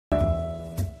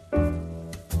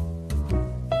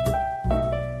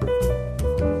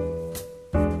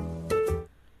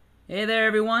Hey there,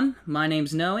 everyone. My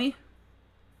name's Noe,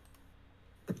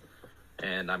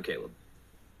 And I'm Caleb.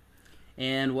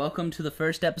 and welcome to the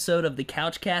first episode of the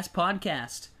CouchCast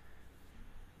podcast.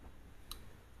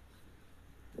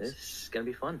 This is going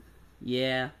to be fun.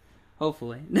 Yeah,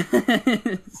 hopefully.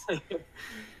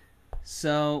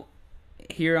 So,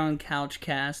 here on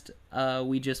CouchCast,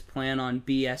 we just plan on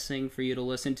BSing for you to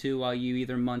listen to while you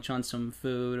either munch on some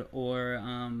food or,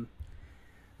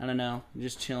 I don't know,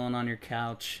 just chilling on your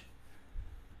couch.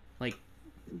 Like,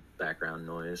 Background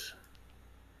noise.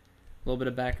 a little bit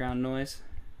of background noise.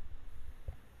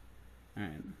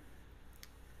 Alright.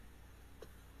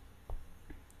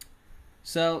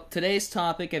 So, today's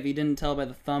topic, if you didn't tell by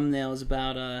the thumbnail, is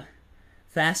about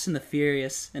Fast and the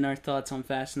Furious and our thoughts on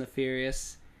Fast and the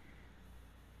Furious.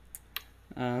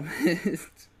 Fast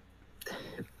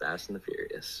and the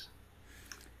Furious.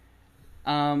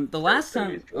 The last time...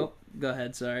 movie's cool. Oh, go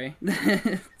ahead, sorry.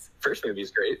 First movie's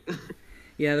great.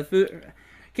 Yeah, the food...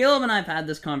 Caleb and I have had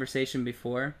this conversation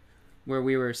before, where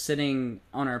we were sitting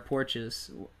on our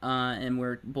porches, and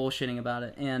we're bullshitting about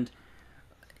it, and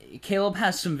Caleb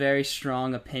has some very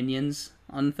strong opinions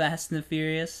on Fast and the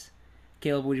Furious.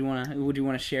 Caleb, would you want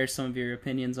to share some of your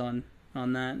opinions on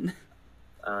that?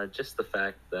 Just the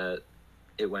fact that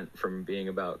it went from being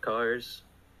about cars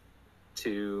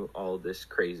to all this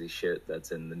crazy shit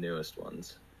that's in the newest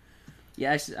ones.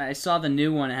 Yeah, I saw the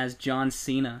new one. It has John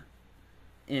Cena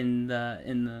in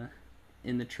the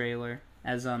trailer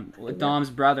as Dom's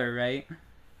brother, right?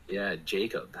 Yeah,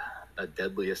 Jacob, a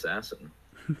deadly assassin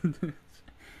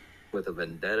with a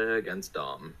vendetta against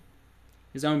Dom.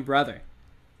 His own brother.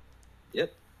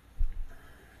 Yep.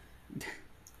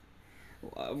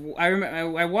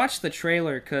 I watched the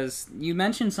trailer because you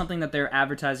mentioned something that they're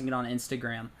advertising it on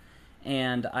Instagram,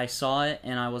 and I saw it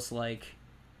and I was like,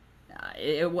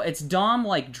 it's Dom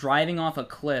like driving off a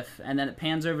cliff, and then it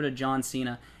pans over to John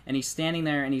Cena, and he's standing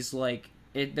there, and he's like,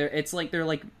 they're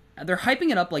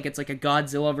hyping it up like it's like a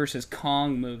Godzilla versus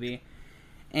Kong movie,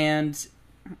 and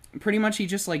pretty much he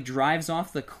just like drives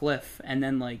off the cliff and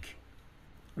then like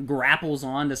grapples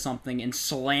onto something and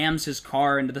slams his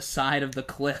car into the side of the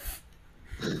cliff.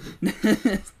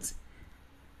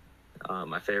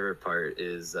 My favorite part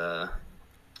is the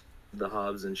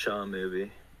Hobbs and Shaw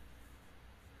movie.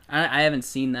 I haven't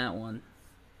seen that one.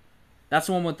 That's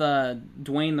the one with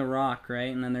Dwayne The Rock,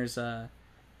 right? And then there's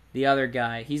the other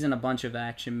guy. He's in a bunch of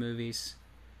action movies.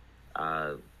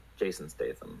 Jason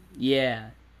Statham. Yeah.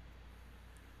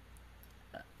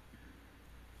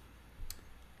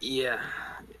 Yeah,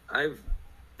 I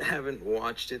haven't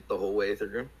watched it the whole way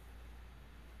through,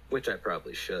 which I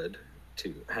probably should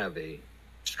to have a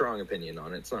strong opinion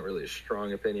on it. It's not really a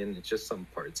strong opinion, it's just some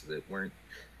parts of it weren't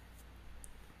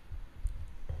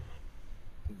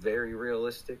very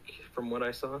realistic from what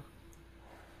I saw.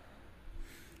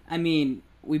 I mean,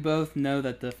 we both know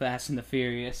that the Fast and the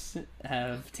Furious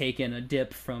have taken a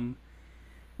dip from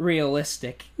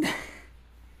realistic.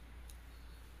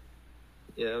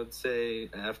 Yeah, I would say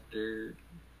after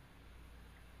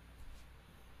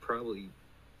probably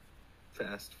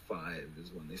Fast 5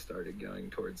 is when they started going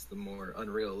towards the more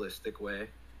unrealistic way.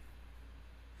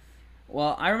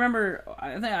 Well, I remember,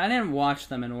 I didn't watch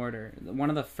them in order. One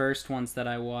of the first ones that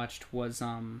I watched was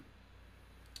the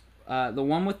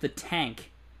one with the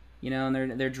tank,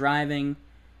 and they're driving,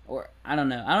 or I don't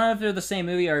know if they're the same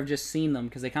movie or I've just seen them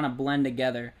because they kind of blend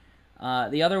together.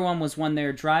 The other one was when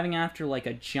they're driving after like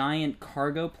a giant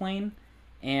cargo plane,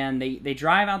 and they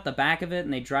drive out the back of it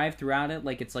and they drive throughout it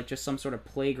like it's like just some sort of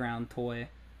playground toy,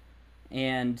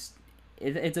 and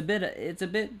it's a bit a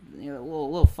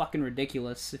little fucking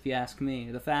ridiculous if you ask me.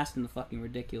 The Fast and the fucking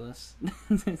ridiculous.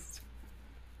 A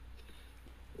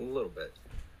little bit.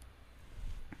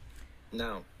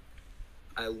 Now,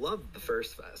 I loved the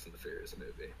first Fast and the Furious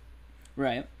movie.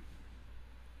 Right.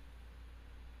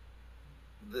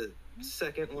 The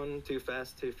second one, Too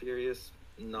Fast, Too Furious,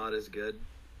 not as good.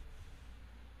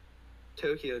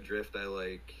 Tokyo Drift, I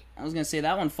like. I was gonna say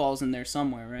that one falls in there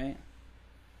somewhere, right?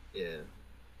 Yeah.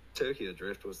 Tokyo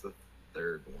Drift was the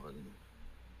third one,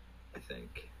 I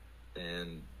think.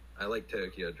 And I like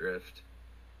Tokyo Drift.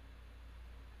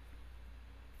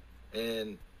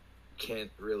 And can't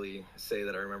really say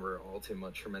that I remember all too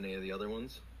much from any of the other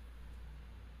ones.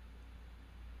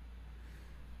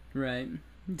 Right.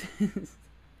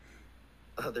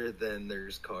 Other than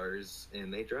there's cars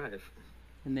and they drive.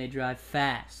 And they drive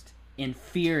fast and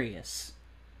furious.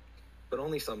 But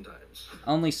only sometimes.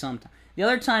 Only sometimes. The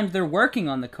other times they're working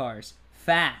on the cars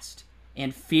fast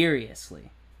and furiously.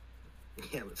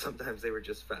 Yeah, but sometimes they were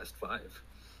just Fast 5.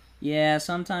 Yeah,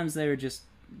 sometimes they were just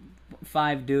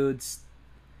 5 dudes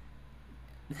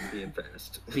Being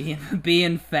fast.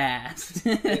 being fast.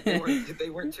 They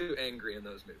weren't too angry in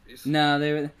those movies. No,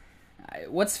 they were.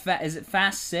 What's Is it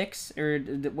Fast 6 or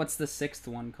what's the sixth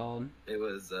one called? It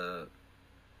was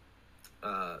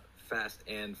Fast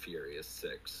and Furious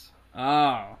 6.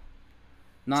 Oh,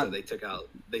 not. So they took out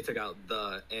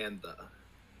the and the.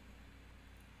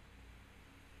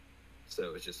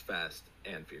 So it's just Fast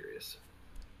and Furious.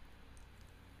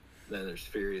 Then there's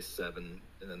Furious 7,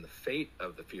 and then the Fate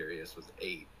of the Furious was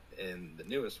 8, and the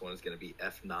newest one is going to be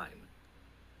F9.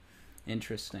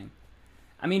 Interesting.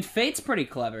 I mean, Fate's pretty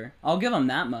clever. I'll give them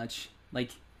that much.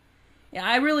 Like, yeah,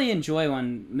 I really enjoy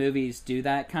when movies do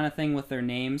that kind of thing with their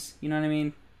names. You know what I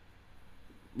mean?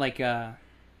 Like I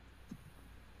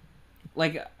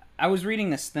was reading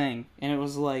this thing, and it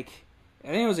was like, I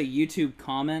think it was a YouTube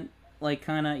comment, like,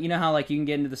 kind of, you know how, like, you can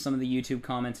get into some of the YouTube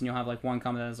comments, and you'll have, like, one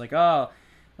comment that's like, oh,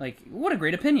 like, what a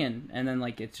great opinion, and then,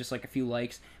 like, it's just, like, a few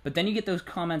likes, but then you get those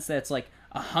comments that's, like,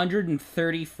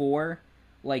 134,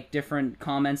 like, different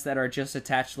comments that are just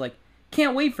attached to, like,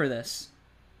 can't wait for this,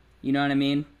 you know what I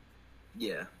mean?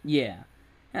 Yeah. Yeah.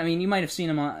 I mean, you might have seen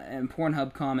them in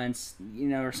Pornhub comments, you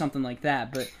know, or something like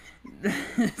that, but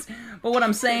but what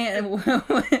I'm saying, Anybody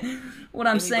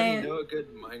know a good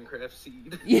Minecraft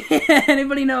seed? Yeah,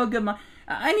 anybody know a good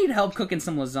I need help cooking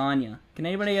some lasagna. Can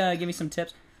anybody give me some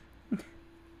tips?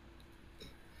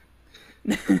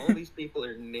 All these people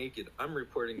are naked. I'm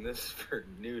reporting this for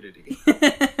nudity.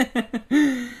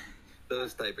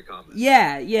 Those type of comments.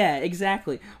 Yeah,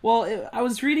 exactly. Well, I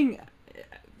was reading.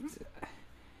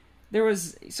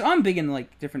 So I'm big into,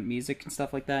 like, different music and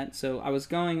stuff like that. So I was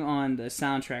going on the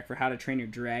soundtrack for How to Train Your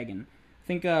Dragon. I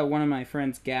think one of my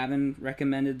friends, Gavin,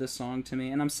 recommended the song to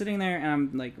me, and I'm sitting there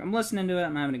and I'm listening to it.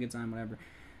 I'm having a good time, whatever.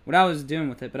 What I was doing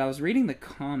with it, but I was reading the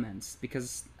comments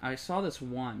because I saw this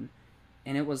one,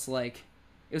 and it was like,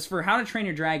 it was for How to Train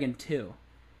Your Dragon 2,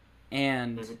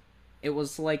 and it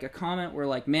was like a comment where,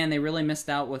 like, man, they really missed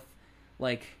out with,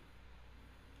 like,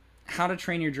 How to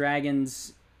Train Your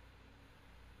Dragons,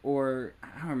 or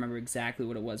I don't remember exactly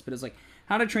what it was, but it's like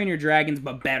How to Train Your Dragons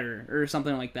but better, or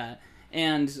something like that.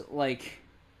 And, like,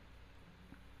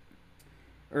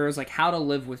 or it was like How to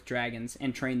Live with Dragons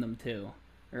and Train Them Too,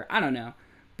 or I don't know.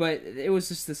 But it was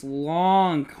just this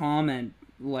long comment,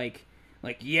 like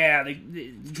yeah,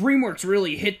 DreamWorks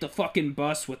really hit the fucking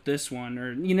bus with this one,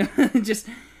 or, you know, just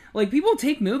like, people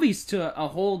take movies to a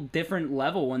whole different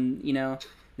level when, you know,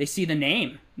 they see the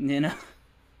name, you know.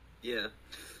 Yeah.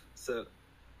 So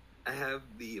I have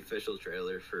the official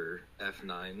trailer for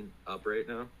F9 up right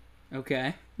now.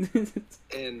 Okay.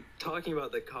 And talking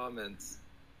about the comments,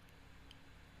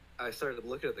 I started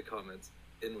looking at the comments,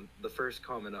 and the first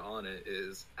comment on it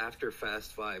is, after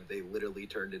Fast 5, they literally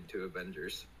turned into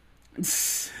Avengers.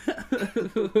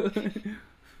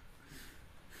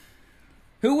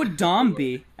 Who would Dom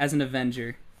be as an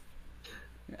Avenger?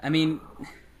 I mean,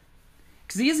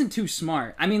 because he isn't too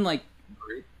smart. I mean, like,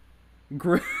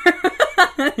 Groot.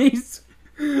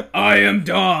 I am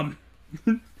Dom.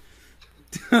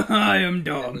 I am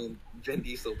Dom. I mean, Vin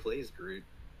Diesel plays Groot,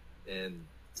 and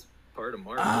it's part of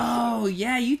Marvel. Oh,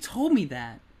 yeah, you told me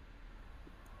that.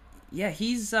 Yeah,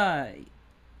 he's, I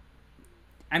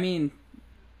mean,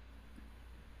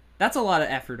 that's a lot of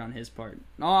effort on his part.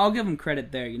 I'll give him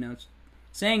credit there, you know.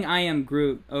 Saying I am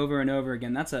Groot over and over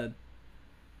again, that's a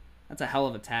hell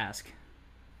of a task.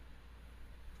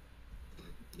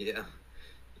 Yeah,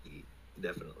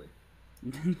 definitely.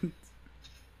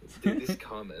 Dude, these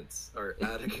comments are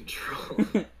out of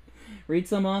control. Read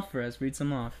some off for us. Read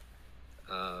some off.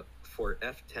 For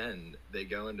F10, they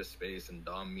go into space and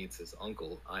Dom meets his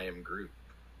uncle, I am Groot.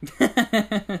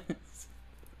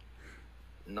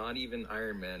 Not even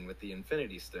Iron Man with the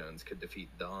Infinity Stones could defeat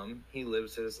Dom. He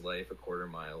lives his life a quarter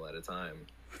mile at a time.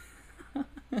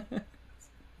 Let's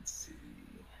see.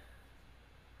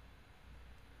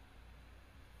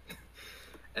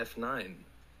 F9,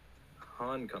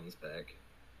 Han comes back.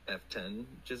 F10,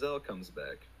 Giselle comes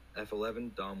back.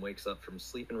 F11, Dom wakes up from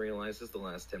sleep and realizes the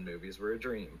last 10 movies were a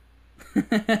dream.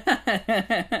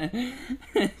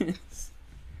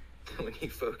 When you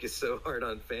focus so hard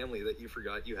on family that you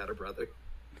forgot you had a brother.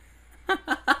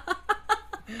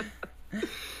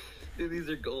 Dude, these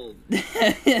are gold.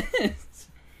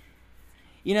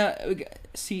 You know,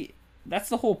 see, that's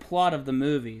the whole plot of the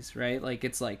movies, right? Like,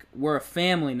 it's like, we're a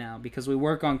family now because we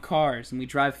work on cars and we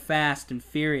drive fast and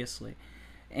furiously.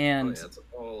 And oh, yeah, it's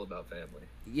all about family.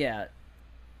 Yeah.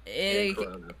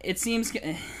 It seems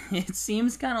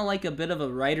kind of like a bit of a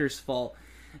writer's fault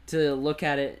to look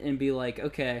at it and be like,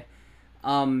 okay,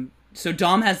 so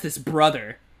Dom has this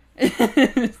brother.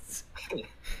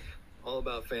 all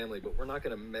about family, but we're not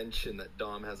going to mention that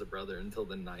Dom has a brother until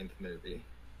the 9th movie.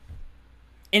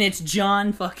 And it's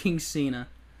John fucking Cena.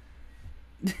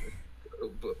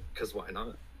 Because why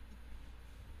not?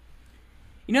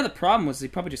 You know, the problem was they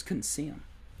probably just couldn't see him.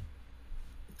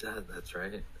 That's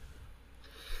right.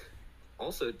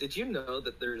 Also, did you know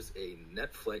that there's a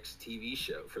Netflix TV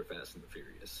show for Fast and the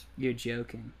Furious? You're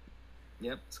joking.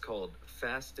 Yep, it's called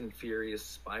Fast and Furious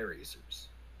Spy Racers.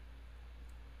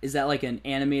 Is that like an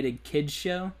animated kids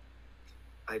show?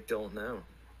 I don't know.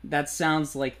 That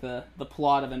sounds like the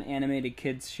plot of an animated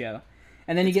kids show.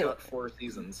 And then you get... got 4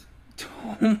 seasons.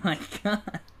 Oh my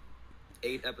god.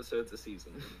 8 episodes a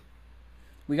season.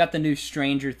 We got the new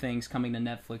Stranger Things coming to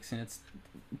Netflix, and it's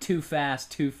Too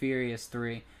Fast, Too Furious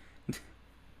 3.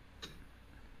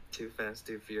 Too Fast,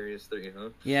 Too Furious 3, huh?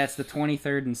 Yeah, it's the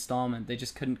 23rd installment. They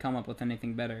just couldn't come up with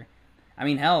anything better. I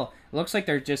mean, hell, it looks like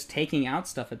they're just taking out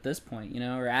stuff at this point, you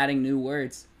know, or adding new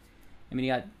words. I mean,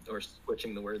 you got... Or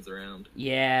switching the words around.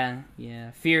 Yeah.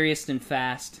 Furious and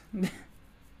Fast.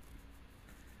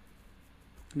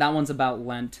 That one's about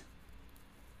Lent.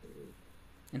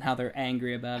 And how they're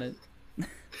angry about it.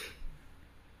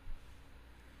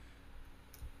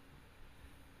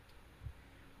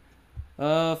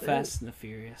 Oh, Fast and the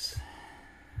Furious.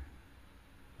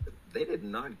 They did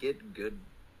not get good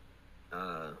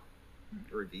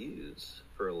reviews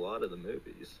for a lot of the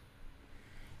movies.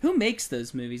 Who makes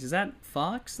those movies? Is that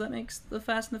Fox that makes the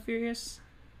Fast and the Furious?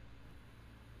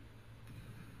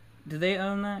 Do they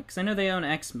own that? Because I know they own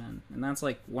X-Men, and that's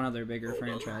like one of their bigger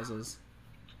franchises.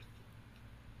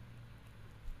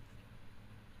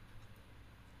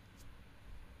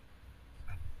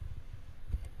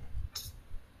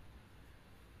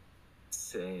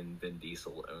 Saying Vin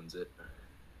Diesel owns it.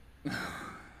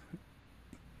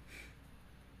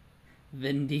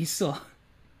 Vin Diesel.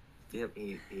 Yep,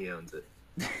 he owns it.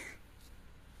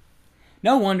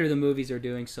 No wonder the movies are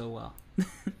doing so well.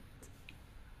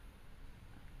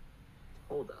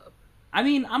 Hold up. I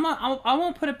mean, I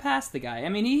won't put it past the guy. I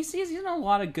mean, he's in a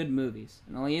lot of good movies.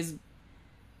 You know,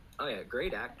 Oh yeah,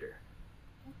 great actor.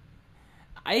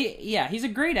 He's a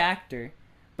great actor.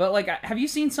 But like, have you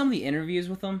seen some of the interviews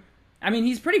with him? I mean,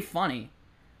 he's pretty funny.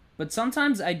 But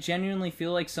sometimes I genuinely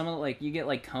feel like some of like you get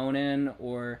like Conan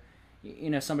or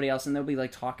you know somebody else, and they'll be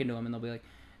like talking to him, and they'll be like,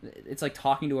 it's like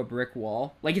talking to a brick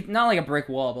wall. Like it's not like a brick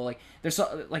wall, but like there's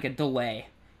like a delay.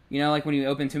 You know, like when you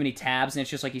open too many tabs and it's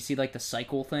just like you see like the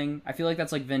cycle thing. I feel like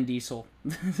that's like Vin Diesel.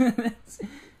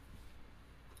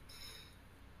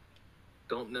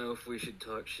 Don't know if we should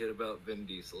talk shit about Vin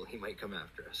Diesel. He might come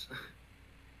after us.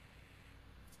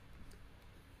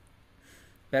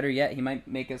 Better yet, he might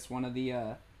make us one of the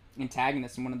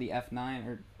antagonists in one of the F9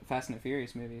 or Fast and the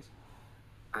Furious movies.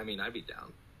 I mean, I'd be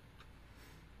down.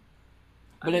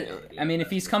 But if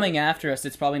he's coming after us,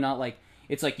 it's probably not like,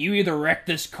 it's like, you either wreck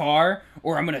this car,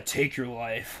 or I'm gonna take your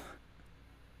life.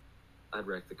 I'd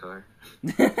wreck the car.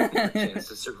 A chance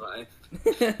to survive.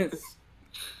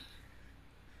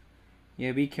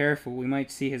 Yeah, be careful. We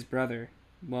might see his brother.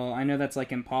 Well, I know that's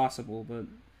like impossible, but,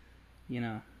 you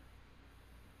know.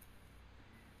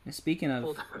 And speaking of...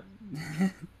 Hold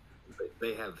on.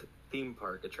 They have theme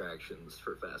park attractions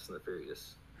for Fast and the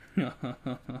Furious.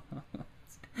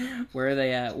 Where are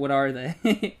they at? What are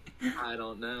they? I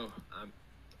don't know. I'm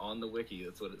on the wiki.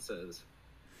 That's what it says.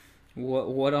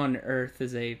 What on earth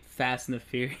is a Fast and the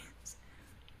Furious?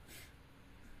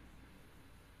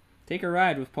 Take a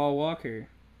ride with Paul Walker.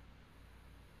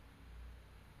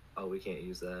 Oh, we can't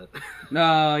use that.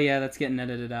 No, yeah, that's getting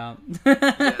edited out. Yeah,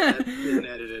 that's getting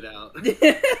edited out.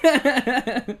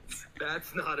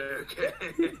 That's not okay.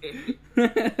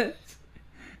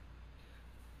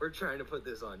 We're trying to put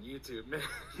this on YouTube, man.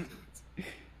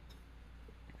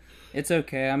 It's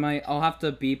okay. I'll have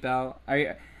to beep out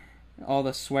all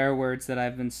the swear words that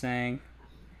I've been saying.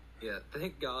 Yeah,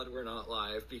 thank God we're not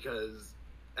live, because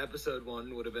episode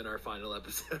 1 would have been our final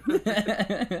episode.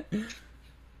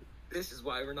 This is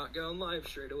why we're not going live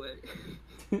straight away.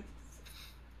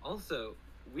 Also,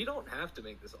 we don't have to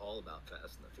make this all about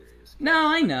Fast and the Furious. No,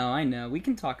 I know. We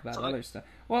can talk about other stuff.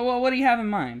 Well, what do you have in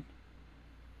mind?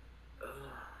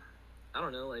 I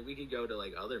don't know. Like, we could go to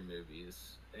like other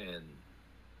movies and.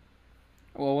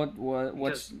 Well,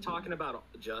 what's just talking about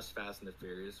just Fast and the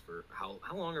Furious for how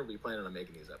long are we planning on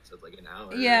making these episodes? Like an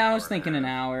hour? Yeah, I was thinking an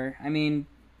hour. I mean,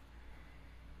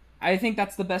 I think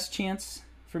that's the best chance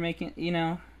for making. You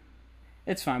know,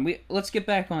 it's fine. Let's get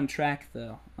back on track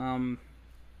though. All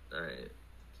right.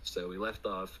 So we left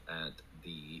off at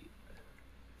the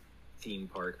theme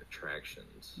park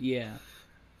attractions. Yeah.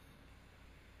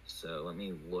 So let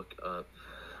me look up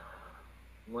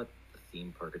what the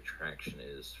theme park attraction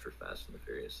is for Fast and the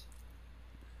Furious.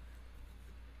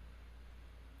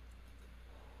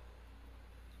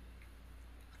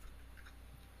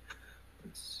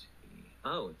 Let's see.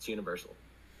 Oh, it's Universal.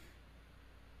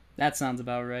 That sounds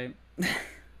about right.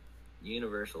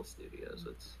 Universal Studios.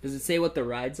 Does it say what the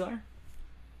rides are?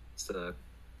 It's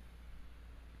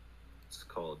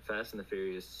called Fast and the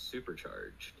Furious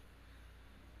Supercharged.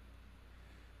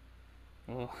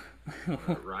 Oh.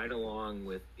 Ride along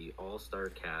with the all-star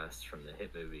cast from the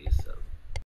hit movies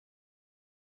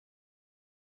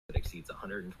that exceeds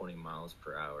 120 miles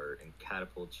per hour and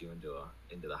catapults you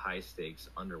into the high-stakes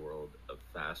underworld of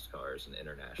fast cars and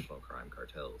international crime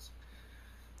cartels.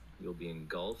 You'll be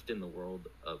engulfed in the world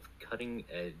of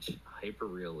cutting-edge,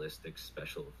 hyper-realistic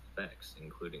special effects,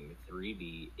 including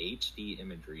 3D HD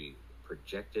imagery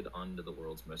projected onto the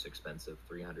world's most expensive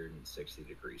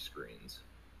 360-degree screens.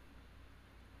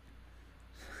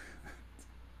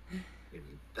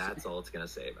 That's all it's gonna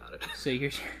say about it. So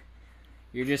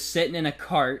you're just sitting in a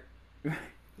cart.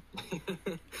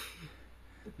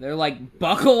 They're like,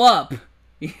 buckle up.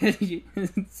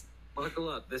 Buckle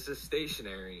up. This is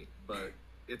stationary, but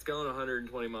it's going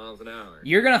 120 miles an hour.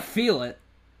 You're gonna feel it.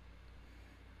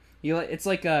 It's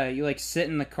like you sit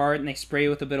in the cart and they spray you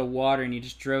with a bit of water and you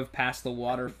just drove past the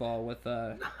waterfall with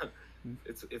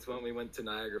It's when we went to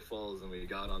Niagara Falls and we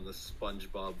got on the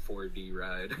SpongeBob 4D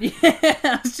ride. Yeah,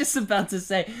 I was just about to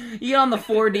say, you get on the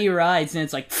 4D rides and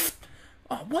it's like,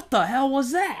 oh, what the hell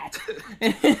was that?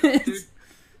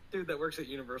 Dude that works at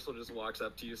Universal just walks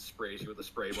up to you, sprays you with a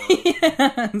spray bottle.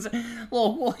 Yeah.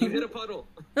 Well, you hit a puddle.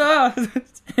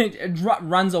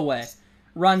 Runs away,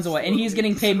 and he's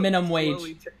getting paid minimum wage.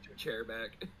 Slowly take your chair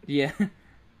back. Yeah.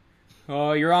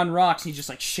 Oh, you're on rocks. He just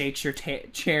like shakes your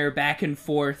chair back and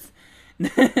forth.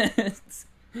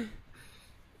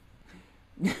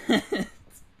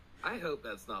 I hope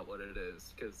that's not what it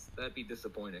is, because that'd be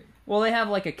disappointing. Well, they have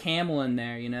like a camel in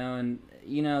there, and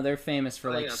they're famous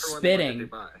for for spitting.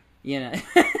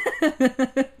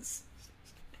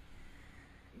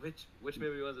 Which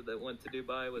movie was it that went to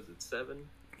Dubai? Was it Seven?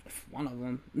 One of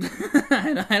them.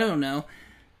 I don't know.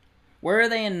 Where are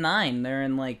they in 9? They're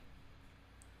in like,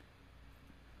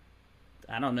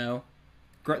 I don't know,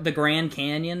 the Grand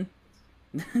Canyon.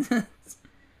 That's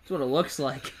what it looks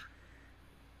like.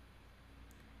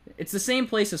 It's the same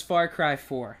place as Far Cry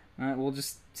 4. We'll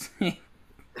just say.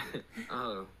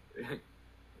 Oh.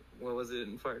 What was it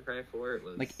in Far Cry 4? It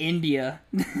was like India.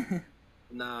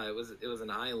 Nah, it was an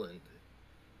island.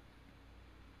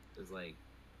 It was like,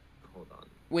 hold on.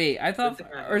 Wait, I thought,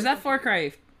 or is that Far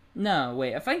Cry? No,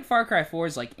 wait. I think Far Cry 4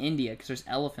 is like India because there's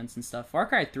elephants and stuff. Far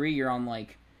Cry 3, you're in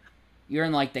like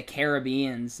the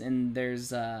Caribbeans and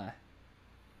there's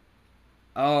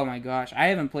oh my gosh, I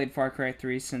haven't played Far Cry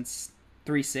 3 since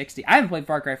 360. I haven't played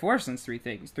Far Cry 4 since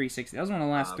 360. That was one of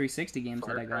the last 360 games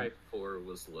that I got. Far Cry 4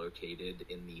 was located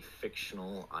in the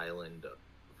fictional island of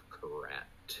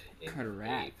Karat.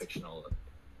 A fictional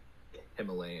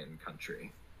Himalayan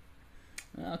country.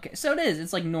 Okay, so it is.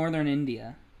 It's like northern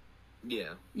India.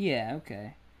 Yeah. Yeah,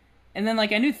 okay. And then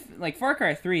like I knew like Far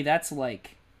Cry 3, that's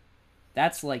like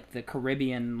the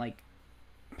Caribbean like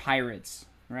pirates,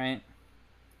 right?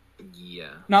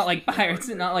 Yeah. Not like pirates,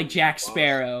 not like Jack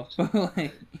Sparrow.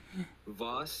 Like,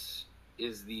 Voss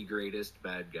is the greatest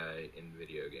bad guy in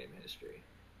video game history.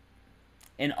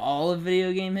 In all of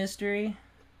video game history?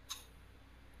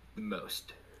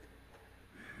 Most.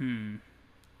 I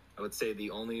would say the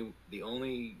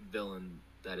only villain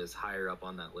that is higher up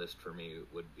on that list for me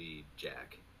would be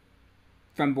Jack.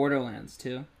 From Borderlands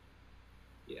too.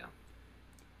 Yeah.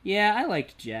 Yeah, I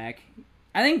liked Jack.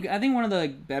 I think one of the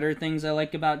better things I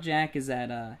like about Jack is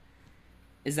that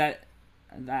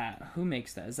who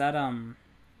makes that? Is that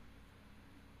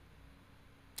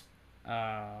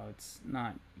it's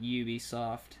not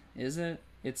Ubisoft, is it?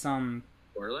 It's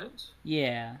Borderlands?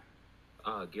 Yeah.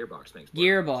 Gearbox makes Borderlands.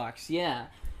 Gearbox, yeah.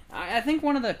 I think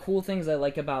one of the cool things I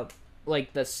like about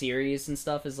like the series and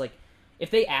stuff is like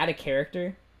if they add a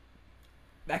character,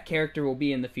 that character will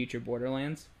be in the future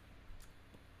Borderlands.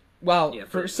 Well, yeah,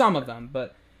 for some of them,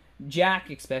 but Jack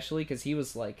especially, because he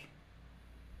was like,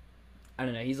 I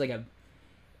don't know, he's like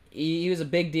he was a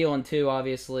big deal in 2,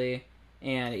 obviously,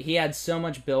 and he had so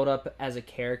much build up as a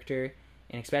character,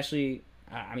 and especially,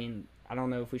 I mean, I don't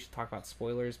know if we should talk about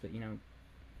spoilers, but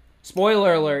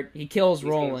spoiler alert, he kills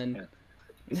Roland.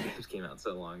 These games came out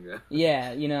so long ago.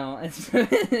 Yeah,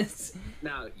 it's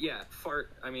now, yeah, Fart.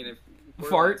 I mean, if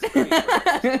Fart,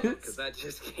 because that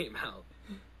just came out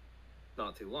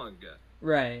not too long ago,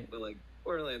 right? But like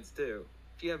Borderlands 2,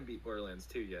 if you haven't beat Borderlands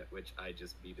 2 yet, which I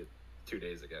just beat it 2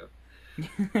 days ago.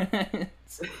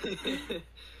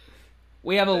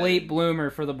 We have a late bloomer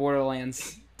for the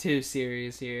Borderlands 2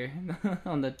 series here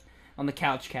on the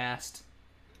CouchCast.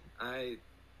 I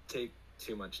take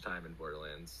too much time in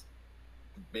Borderlands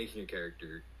making a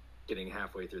character, getting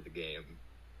halfway through the game,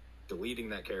 deleting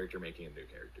that character, making a new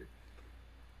character.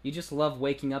 You just love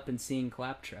waking up and seeing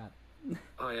Claptrap.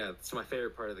 Oh yeah, it's my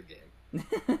favorite part of the game.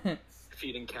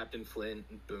 Defeating Captain Flint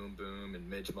and Boom Boom and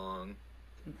Midge Mong.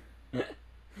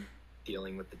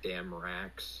 Dealing with the damn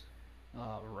Rax.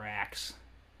 Oh, Rax.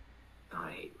 Oh,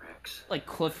 I hate Rax. Like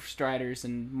Cliff Striders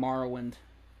and Morrowind.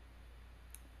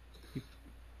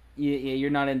 Yeah,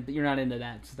 you're not into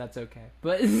that, so that's okay.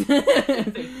 But Yeah,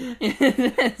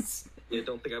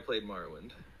 don't think I played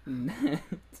Morrowind.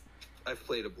 I've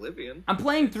played Oblivion. I'm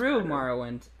playing through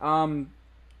Morrowind.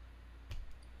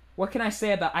 What can I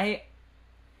say about I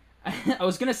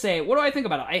was gonna say, what do I think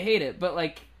about it? I hate it, but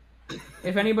like,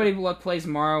 if anybody plays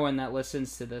Morrowind that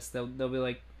listens to this, they'll be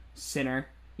like, sinner,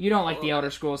 you don't like the Elder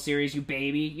Scrolls series, you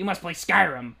baby. You must play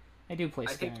Skyrim. I do play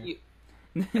Skyrim.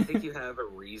 I think you have a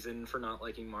reason for not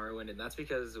liking Morrowind, and that's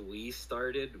because we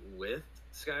started with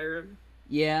Skyrim.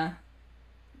 Yeah.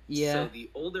 So the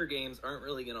older games aren't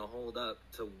really going to hold up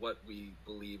to what we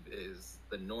believe is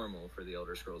the normal for the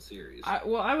Elder Scrolls series.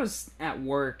 I was at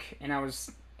work, and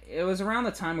it was around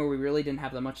the time where we really didn't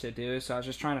have that much to do, so I was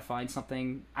just trying to find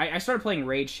something. I started playing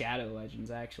Raid Shadow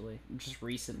Legends, actually, just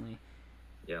recently.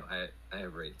 Yeah, I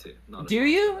have Raid too. Do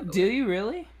you? Do you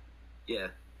really? Yeah.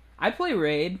 I play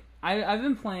Raid. I've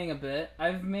been playing a bit.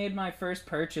 I've made my first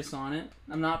purchase on it.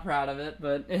 I'm not proud of it,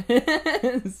 but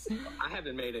I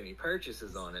haven't made any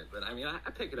purchases on it, but I mean, I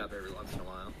pick it up every once in a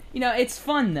while. You know, it's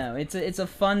fun though. It's a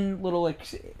fun little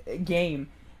game.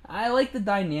 I like the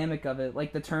dynamic of it,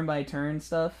 like the turn-by-turn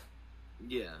stuff.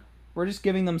 Yeah. We're just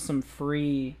giving them some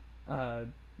free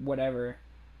whatever,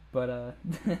 but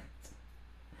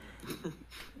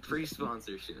free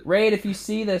sponsorship. Raid, if you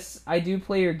see this, I do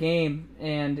play your game,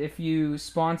 and if you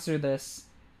sponsor this,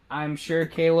 I'm sure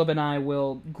Caleb and I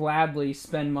will gladly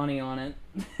spend money on it.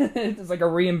 It's like a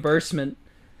reimbursement.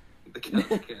 The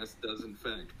CouchCast does in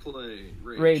fact play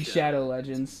Raid Shadow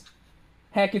Legends.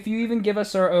 Heck, if you even give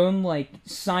us our own, like,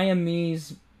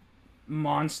 Siamese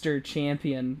monster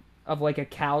champion of, like, a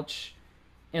couch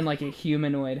and, like, a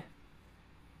humanoid.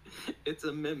 It's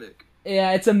a mimic.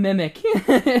 Yeah, it's a mimic.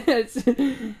 This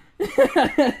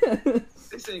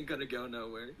ain't gonna go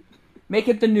nowhere. Make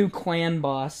it the new clan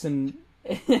boss and...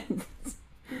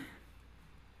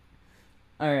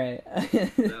 Alright.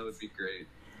 That would be great.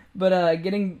 But,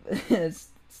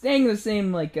 staying in the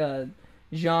same, like,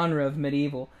 genre of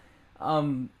medieval,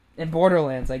 and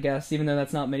Borderlands, I guess, even though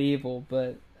that's not medieval,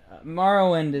 but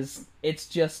Morrowind it's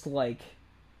just, like...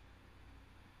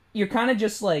 You're kind of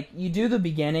just, like, you do the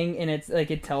beginning, and it's, like,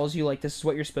 it tells you, like, this is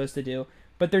what you're supposed to do.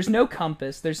 But there's no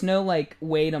compass. There's no, like,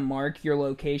 way to mark your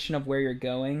location of where you're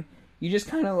going. You just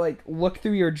kind of, like, look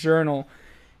through your journal,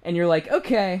 and you're like,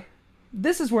 okay,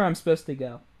 this is where I'm supposed to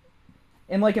go.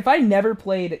 And, like, if I never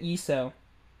played ESO,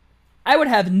 I would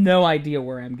have no idea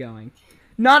where I'm going.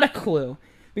 Not a clue.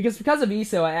 Because of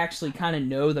ESO, I actually kind of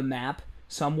know the map,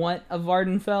 somewhat, of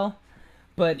Vardenfell.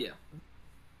 But... yeah.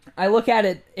 I look at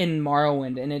it in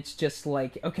Morrowind, and it's just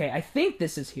like, okay, I think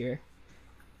this is here.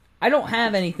 I don't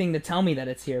have anything to tell me that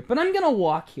it's here, but I'm gonna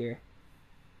walk here.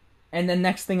 And then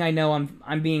next thing I know,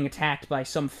 I'm being attacked by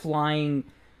some flying,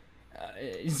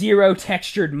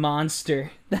 zero-textured monster.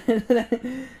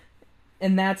 And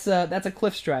that's a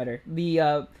Cliff Strider.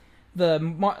 The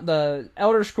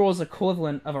Elder Scrolls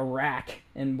equivalent of a rack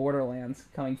in Borderlands,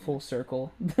 coming full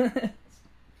circle. Yeah,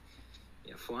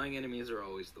 flying enemies are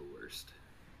always the worst.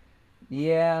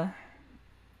 Yeah.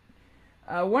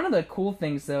 One of the cool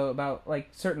things, though, about, like,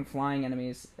 certain flying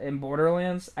enemies in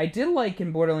Borderlands, I did like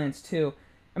in Borderlands 2.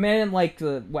 I mean, I didn't like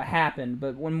what happened,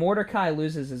 but when Mordecai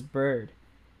loses his bird,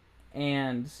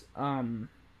 and,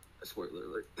 Spoiler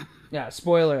alert. Yeah,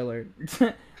 spoiler alert.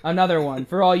 Another one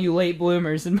for all you late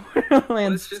bloomers in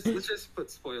Borderlands. Let's just put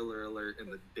spoiler alert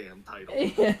in the damn title.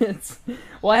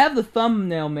 Well, I have the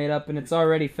thumbnail made up, and it's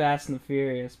already Fast and the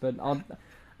Furious, but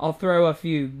I'll throw a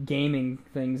few gaming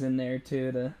things in there,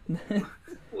 too, to...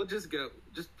 We'll just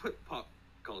put pop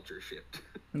culture shit.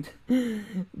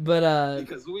 But,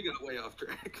 because we got way off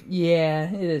track.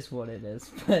 Yeah, it is what it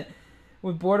is. But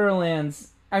with Borderlands,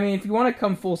 I mean, if you want to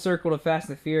come full circle to Fast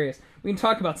and the Furious, we can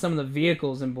talk about some of the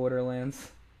vehicles in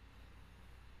Borderlands.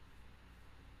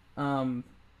 Oh,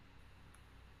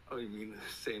 you mean the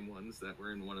same ones that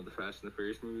were in one of the Fast and the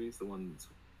Furious movies? The ones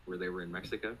where they were in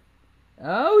Mexico?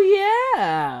 Oh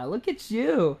yeah! Look at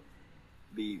you.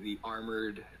 The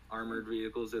armored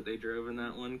vehicles that they drove in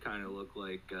that one kind of look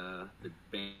like the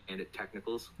Bandit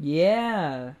Technicals.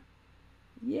 Yeah.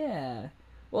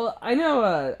 Well, I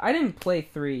know I didn't play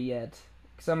 3 yet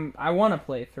because I want to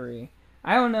play 3.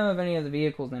 I don't know of any of the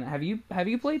vehicles in it. Have you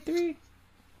played 3?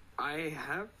 I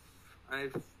have.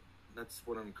 That's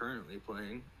what I'm currently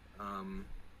playing.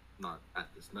 Not at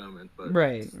this moment, but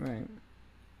right.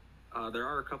 There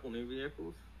are a couple new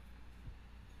vehicles.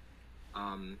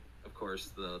 Of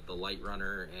course, the Light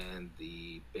Runner and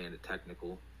the Bandit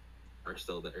Technical are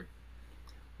still there.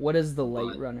 What is the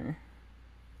Light Runner?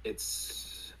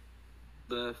 It's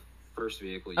the first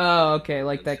vehicle. Oh, okay,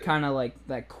 like that kind of like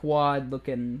that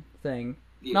quad-looking thing.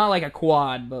 Yeah. Not like a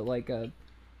quad, but like a.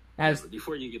 Has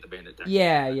before you get the Bandit Technical.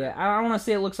 Yeah. I don't want to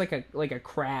say it looks like a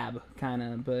crab, kind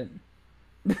of, but.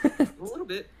 A little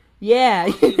bit.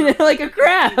 Yeah, like a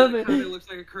crab. It kind of looks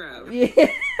like a crab. Yeah.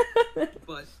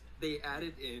 But they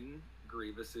added in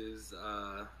Grievous's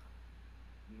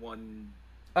one.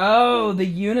 Oh, the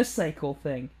unicycle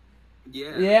thing.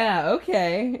 Yeah. Yeah.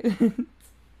 Okay.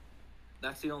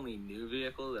 That's the only new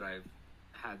vehicle that I've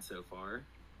had so far.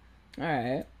 All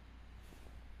right.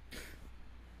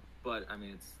 But I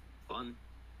mean, it's fun.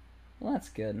 Well, that's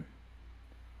good.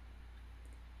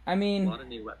 I mean, a lot of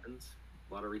new weapons,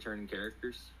 a lot of returning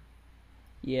characters.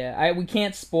 Yeah, we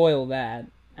can't spoil that.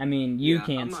 I mean, you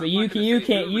can't. So you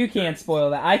can't spoil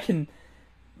that. I can.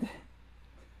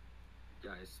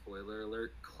 Guys, spoiler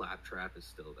alert: Claptrap is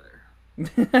still there.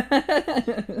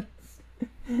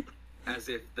 As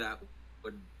if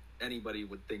anybody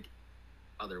would think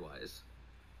otherwise.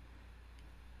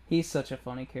 He's such a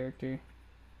funny character.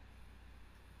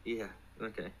 Yeah.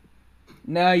 Okay.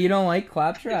 No, you don't like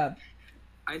Claptrap.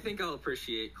 I think I'll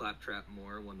appreciate Claptrap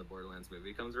more when the Borderlands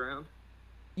movie comes around.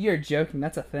 You're joking.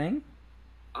 That's a thing?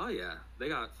 Oh, yeah. They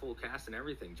got full cast and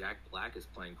everything. Jack Black is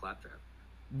playing Claptrap.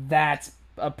 That's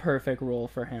a perfect role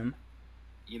for him.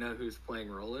 You know who's playing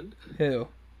Roland? Who?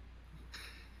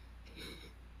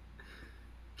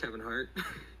 Kevin Hart.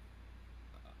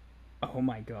 Oh,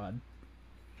 my God.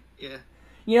 Yeah.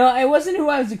 You know, it wasn't who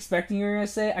I was expecting you were going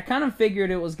to say. I kind of figured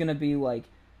it was going to be like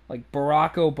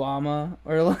Barack Obama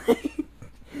or like...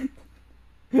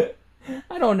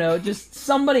 I don't know, just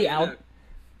somebody out...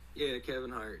 Yeah,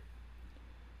 Kevin Hart.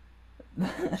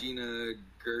 Gina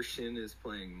Gershon is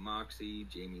playing Moxie.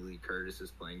 Jamie Lee Curtis is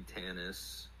playing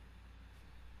Tannis.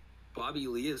 Bobby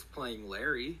Lee is playing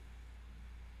Larry.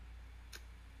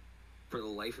 For the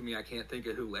life of me, I can't think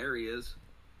of who Larry is.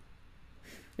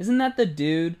 Isn't that the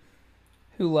dude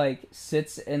who like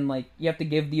sits and like you have to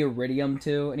give the iridium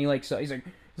to, and he's like,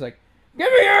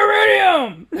 give me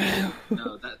iridium.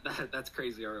 No, that's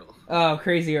Crazy Earl. Oh,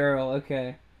 Crazy Earl.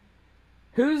 Okay.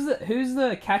 Who's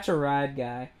the Catch a Ride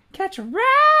guy? Catch a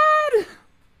Ride.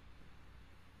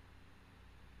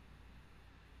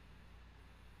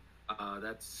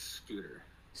 That's Scooter.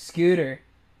 Scooter.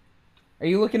 Are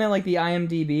you looking at like the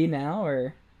IMDb now,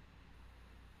 or?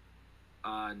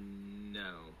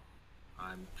 No.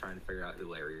 I'm trying to figure out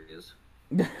who Larry is.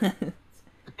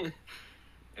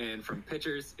 And from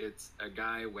pictures, it's a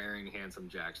guy wearing Handsome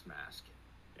Jack's mask.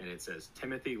 And it says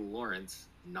Timothy Lawrence,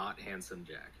 not Handsome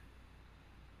Jack.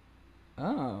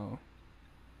 Oh.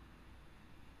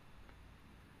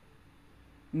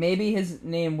 Maybe his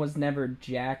name was never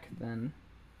Jack then.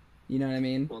 You know what I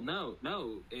mean? Well, no.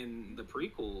 In the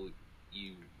prequel,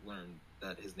 you learn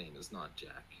that his name is not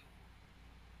Jack.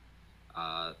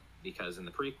 Because in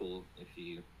the prequel, if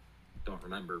you don't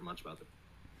remember much about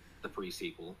the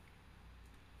pre-sequel...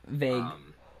 Vague.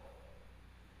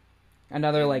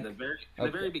 Another like... In the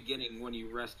very beginning, when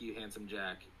you rescue Handsome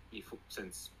Jack,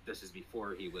 since this is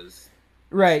before he was...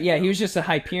 Right, yeah, he was just a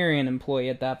Hyperion employee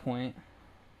at that point.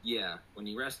 Yeah, when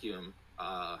you rescue him,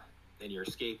 and you're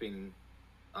escaping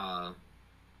the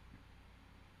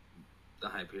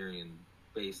Hyperion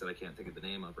base that I can't think of the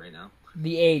name of right now.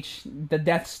 The H, the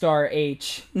Death Star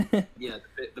H. Yeah,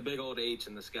 the big old H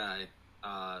in the sky.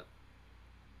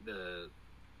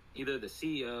 Either the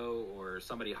CEO or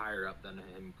somebody higher up than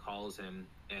him calls him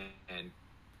and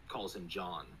calls him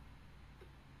John.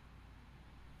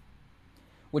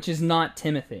 Which is not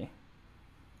Timothy.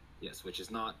 Yes, which is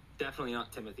definitely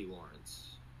not Timothy Lawrence.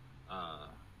 I'll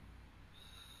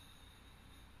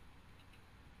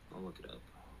look it up.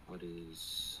 What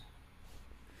is...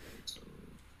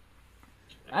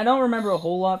 I don't remember a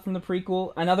whole lot from the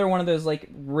prequel. Another one of those like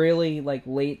really like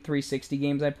late 360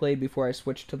 games I played before I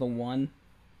switched to the one.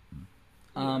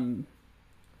 I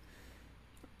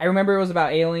remember it was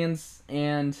about aliens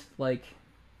and like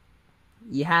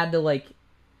you had to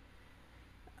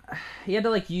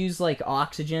use like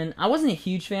oxygen. I wasn't a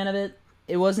huge fan of it.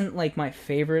 It wasn't like my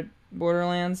favorite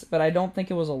Borderlands, but I don't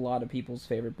think it was a lot of people's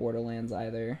favorite Borderlands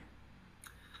either.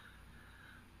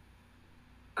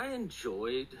 I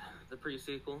enjoyed the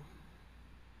pre-sequel.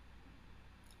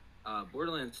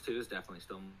 Borderlands 2 is definitely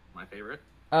still my favorite.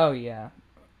 Oh yeah.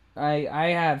 I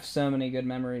have so many good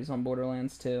memories on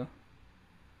Borderlands 2.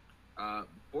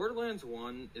 Borderlands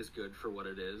 1 is good for what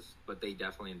it is, but they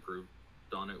definitely improved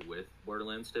on it with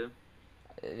Borderlands 2.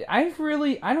 I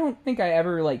don't think I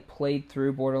ever, like, played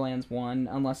through Borderlands 1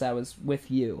 unless I was with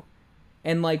you.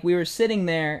 And, like, we were sitting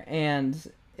there,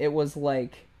 and it was,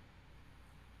 like...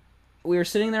 We were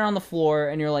sitting there on the floor,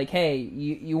 and you're like, hey,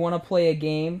 you want to play a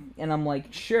game? And I'm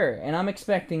like, sure. And I'm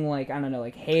expecting, like, I don't know,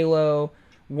 like, Halo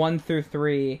 1 through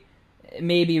 3,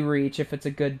 maybe Reach if it's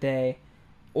a good day,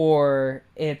 or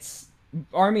it's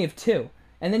Army of Two.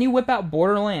 And then you whip out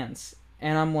Borderlands,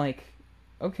 and I'm like,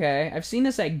 okay, I've seen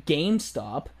this at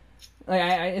GameStop.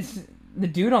 Like, the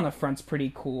dude on the front's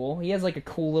pretty cool. He has, like, a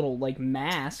cool little, like,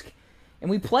 mask. And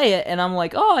we play it, and I'm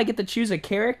like, oh, I get to choose a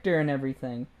character and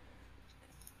everything.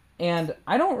 And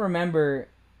I don't remember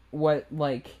what,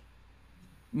 like,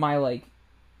 my, like,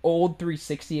 old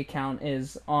 360 account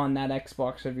is on that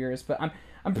Xbox of yours, but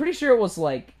I'm pretty sure it was,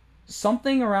 like,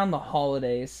 something around the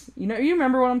holidays. You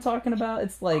remember what I'm talking about?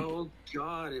 It's like... Oh,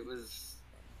 God, it was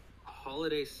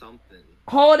Holiday something.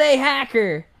 Holiday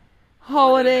Hacker!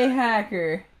 Holiday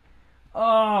Hacker!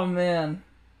 Oh, man.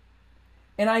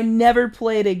 And I never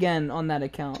played again on that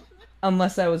account,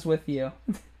 unless I was with you.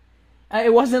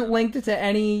 It wasn't linked to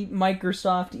any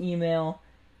Microsoft email.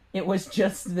 It was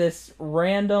just this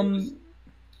random...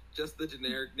 Just the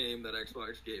generic name that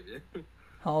Xbox gave you.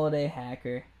 Holiday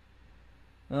Hacker.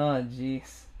 Oh,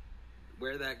 jeez.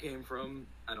 Where that came from,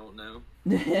 I don't know.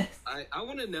 I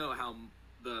want to know how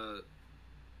the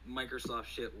Microsoft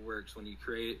shit works when you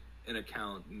create an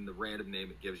account and the random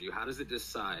name it gives you. How does it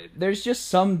decide? There's just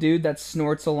some dude that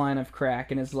snorts a line of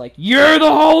crack and is like, "You're the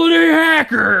Holiday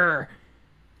Hacker!"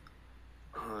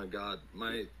 Oh, God.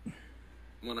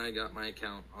 When I got my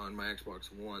account on my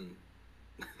Xbox One,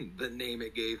 the name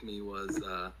it gave me was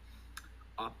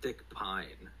Optic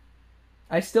Pine.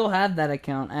 I still have that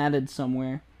account added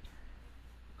somewhere.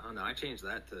 Oh, no, I changed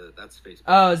that to... That's Facebook.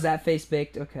 Oh, is that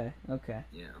face-baked? Okay.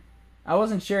 Yeah. I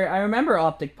wasn't sure. I remember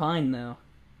Optic Pine, though.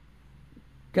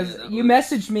 Because you was...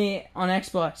 messaged me on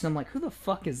Xbox, and I'm like, who the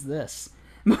fuck is this?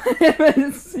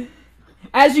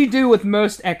 As you do with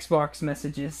most Xbox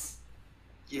messages.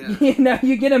 Yeah.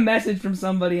 You get a message from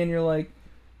somebody, and you're like,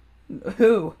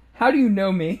 who? How do you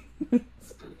know me?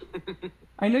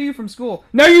 I know you from school.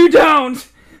 No, you don't!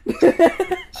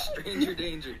 Stranger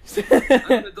danger.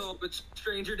 I'm an adult, but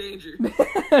stranger danger.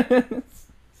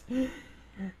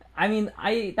 I mean,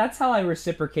 that's how I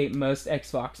reciprocate most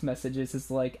Xbox messages, is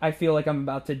like, I feel like I'm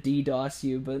about to DDoS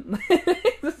you, but...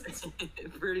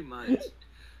 Pretty much.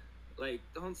 Like,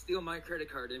 don't steal my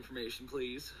credit card information,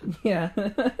 please. Yeah.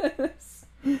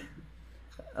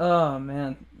 Oh,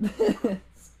 man.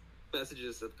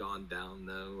 Messages have gone down,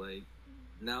 though. Like,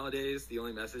 nowadays, the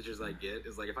only messages I get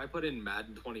is, like, if I put in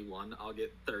Madden 21, I'll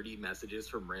get 30 messages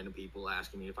from random people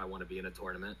asking me if I want to be in a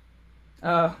tournament.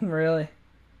 Oh, really?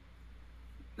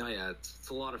 No, yeah, it's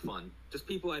a lot of fun. Just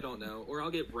people I don't know. Or I'll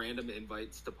get random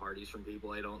invites to parties from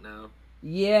people I don't know.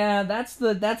 Yeah, that's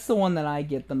the one that I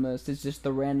get the most, is just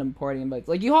the random party invites.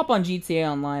 Like, you hop on GTA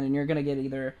Online, and you're gonna get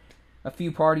either a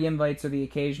few party invites or the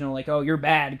occasional, like, oh, you're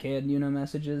bad, kid,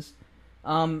 messages.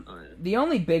 Yeah. The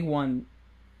only big one,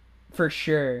 for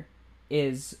sure,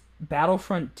 is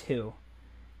Battlefront 2.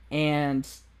 And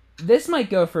this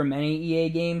might go for many EA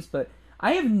games, but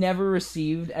I have never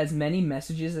received as many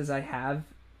messages as I have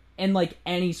in, like,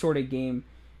 any sort of game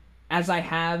as I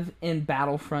have in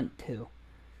Battlefront 2.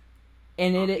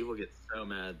 And people get so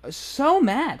mad. So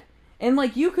mad. And,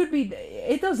 like, you could be...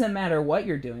 It doesn't matter what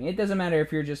you're doing. It doesn't matter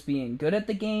if you're just being good at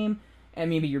the game, and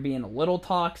maybe you're being a little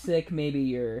toxic, maybe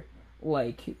you're,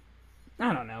 like...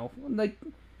 I don't know. Like,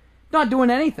 not doing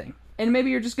anything. And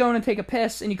maybe you're just going to take a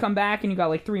piss, and you come back, and you got,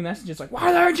 like, 3 messages, like,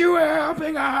 why aren't you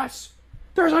helping us?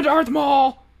 There's a Darth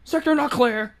Maul! Sector not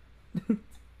clear!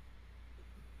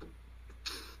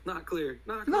 Not clear.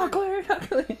 Not clear.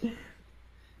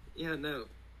 Yeah, no.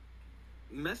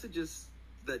 Messages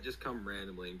that just come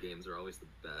randomly in games are always the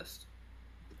best.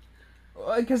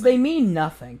 Because they mean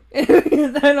nothing. I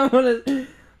don't want to...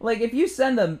 Like, if you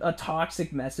send a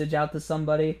toxic message out to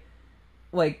somebody,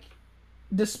 like,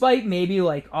 despite maybe,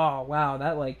 like, oh, wow,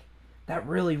 that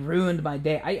really ruined my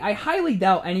day. I highly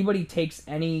doubt anybody takes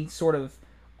any sort of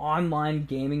online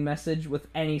gaming message with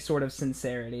any sort of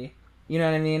sincerity. You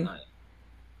know what I mean?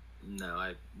 No,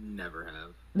 I never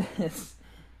have.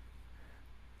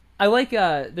 I like,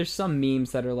 there's some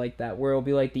memes that are like that, where it'll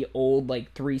be like the old,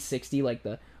 like, 360, like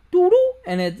the doo-doo,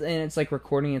 and it's like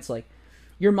recording, it's like,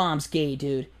 your mom's gay,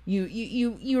 dude.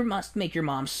 You must make your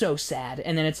mom so sad.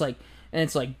 And then it's like,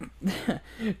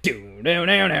 do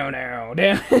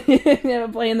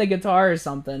playing the guitar or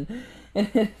something. And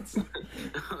it's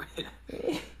Oh,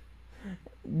 yeah.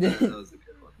 That was a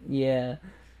good one. Yeah.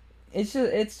 It's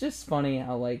just funny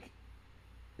how, like,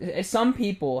 some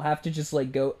people have to just,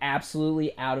 like, go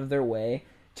absolutely out of their way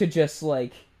to just,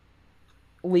 like,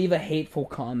 leave a hateful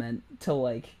comment to,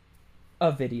 like,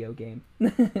 a video game.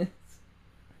 Yeah,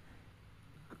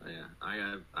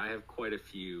 I have quite a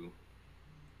few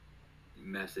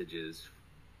messages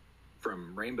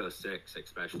from Rainbow Six,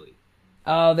 especially.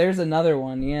 Oh, there's another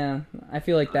one, yeah. I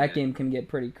feel like that game can get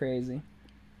pretty crazy.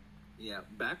 Yeah,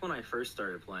 back when I first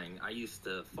started playing, I used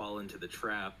to fall into the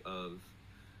trap of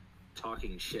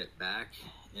talking shit back,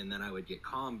 and then I would get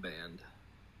banned.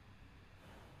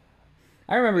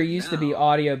 I remember it used to be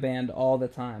audio banned all the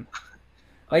time.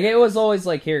 Like, it was always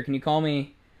like, here, can you call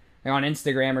me on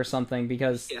Instagram or something,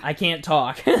 because I can't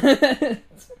talk.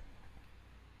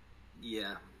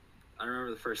 Yeah. I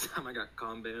remember the first time I got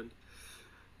banned.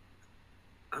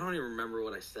 I don't even remember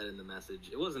what I said in the message.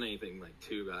 It wasn't anything, like,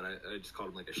 too bad. I just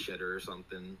called him, like, a shitter or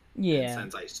something. Yeah. And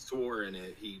since I swore in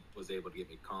it, he was able to get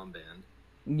me banned.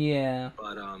 Yeah.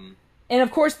 But, and,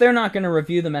 of course, they're not going to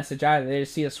review the message either. They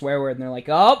just see a swear word, and they're like,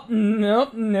 oh,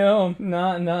 nope, no.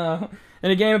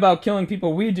 In a game about killing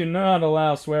people, we do not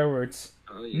allow swear words,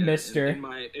 mister. In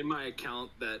my account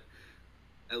that,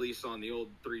 at least on the old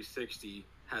 360,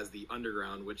 has the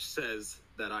underground, which says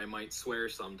that I might swear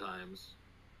sometimes.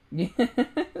 Yes.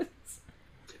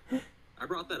 I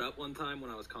brought that up one time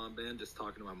when I was banned, just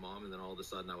talking to my mom, and then all of a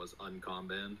sudden I was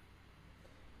banned.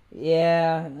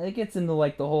 Yeah, it gets into,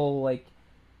 like, the whole, like,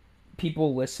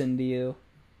 people listen to you,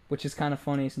 which is kind of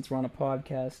funny since we're on a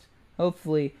podcast.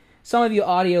 Hopefully, some of you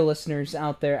audio listeners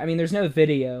out there, I mean, there's no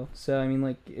video, so, I mean,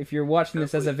 like, if you're watching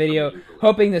this as a video,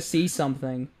 hoping to see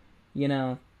something, you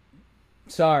know,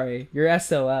 sorry, you're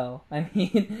SOL. I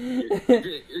mean...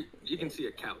 You can see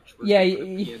a couch. Yeah, a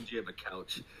PNG of a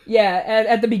couch. Yeah,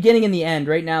 at the beginning and the end.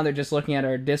 Right now, they're just looking at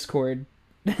our Discord.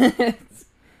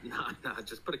 Nah,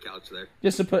 just put a couch there.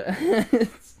 Just to put...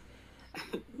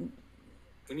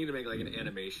 We need to make, like, an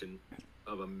animation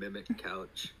of a mimic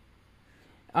couch.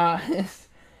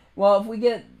 Well, if we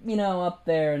get, you know, up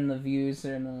there in the views,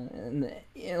 and the,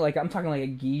 like, I'm talking like a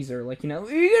geezer, like, you know,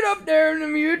 we get up there in the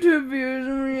YouTube views,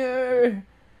 and we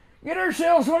get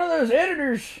ourselves one of those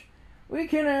editors. We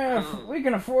can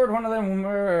afford one of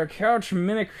them couch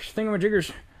mimic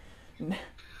thingamajiggers.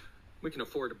 We can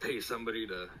afford to pay somebody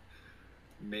to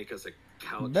make us a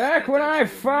couch. Back when I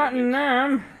fought in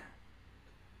Nam.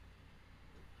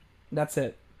 That's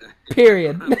it.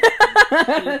 Period.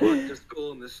 I walked to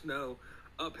school in the snow,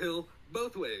 uphill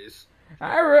both ways.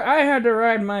 I had to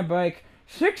ride my bike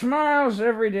 6 miles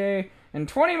every day and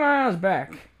 20 miles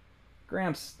back.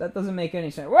 Gramps, that doesn't make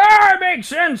any sense. Well, it makes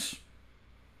sense.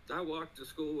 I walked to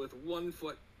school with 1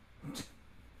 foot.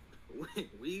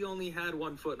 We only had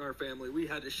 1 foot in our family. We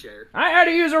had to share. I had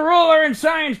to use a ruler in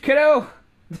science, kiddo.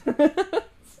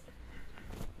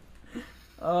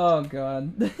 Oh,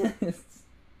 God.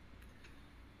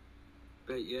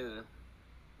 But yeah,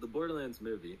 the Borderlands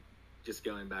movie, just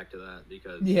going back to that,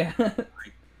 because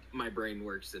my brain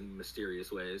works in mysterious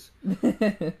ways.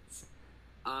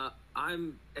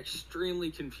 I'm extremely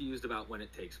confused about when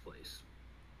it takes place.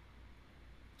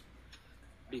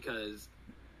 Because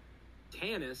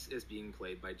Tannis is being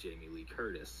played by Jamie Lee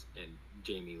Curtis, and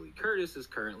Jamie Lee Curtis is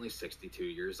currently 62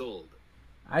 years old.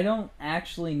 I don't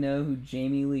actually know who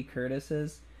Jamie Lee Curtis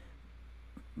is,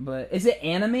 but is it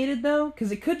animated, though?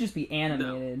 Because it could just be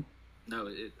animated. No,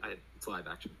 it's live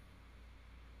action.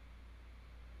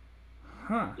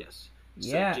 Huh. Yes.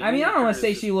 Yeah, so I mean, I don't want to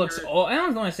say she looks old. I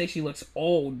don't want to say she looks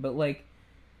old, but, like,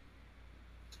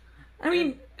 I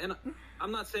mean... And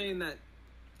I'm not saying that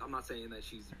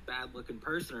she's a bad-looking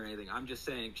person or anything. I'm just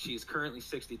saying she's currently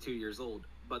 62 years old,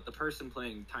 but the person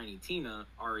playing Tiny Tina,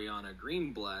 Ariana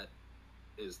Greenblatt,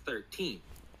 is 13.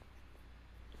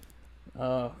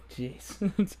 Oh,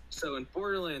 jeez. So in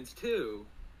Borderlands 2,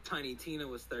 Tiny Tina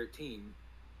was 13,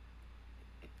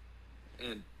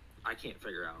 and I can't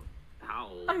figure out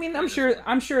how. I mean, I'm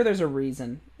sure there's a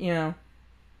reason, you know.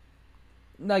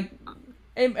 Like,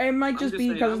 it might just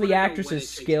be because of the actress's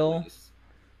skill.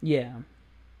 Yeah.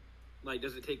 Like,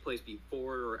 does it take place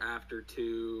before or after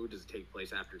 2? Does it take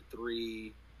place after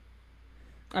 3?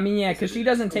 I mean, yeah, because she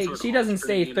doesn't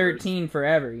stay 13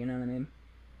 forever. You know what I mean?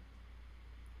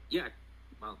 Yeah.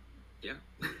 Well, yeah.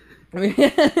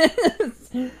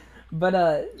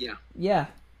 But yeah,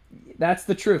 that's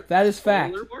the truth. That is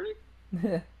fact. Spoiler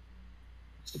warning?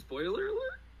 Spoiler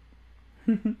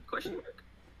alert? Question mark?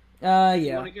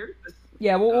 Yeah.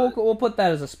 Yeah, we'll put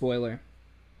that as a spoiler.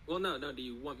 Well, no. Do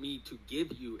you want me to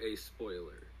give you a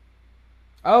spoiler?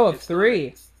 Oh, of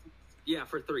 3. Yeah,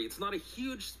 for 3. It's not a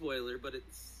huge spoiler, but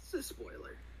it's a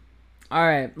spoiler. All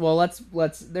right. Well,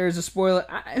 let's. There's a spoiler.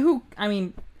 I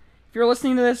mean, if you're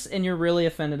listening to this and you're really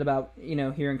offended about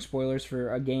hearing spoilers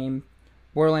for a game,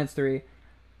 Borderlands 3,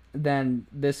 then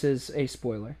this is a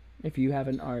spoiler. If you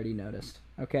haven't already noticed,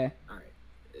 okay. All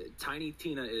right. Tiny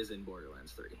Tina is in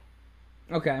Borderlands 3.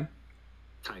 Okay.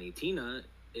 Tiny Tina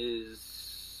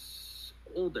is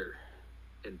older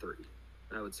in 3.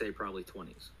 I would say probably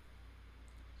 20s.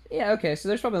 Yeah, okay, so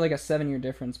there's probably like a 7-year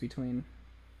difference between...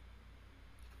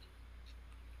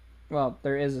 Well,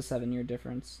 there is a 7-year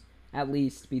difference, at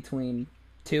least, between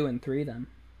 2 and 3, then.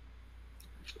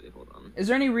 Actually, hold on. Is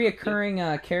there any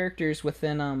reoccurring characters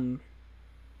within,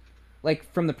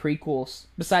 like, from the prequels,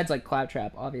 besides, like,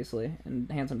 Claptrap, obviously, and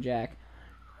Handsome Jack,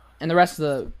 and the rest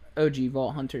of the OG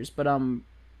Vault Hunters, but,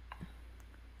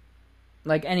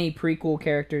 like, any prequel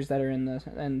characters that are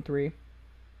in 3?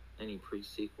 Any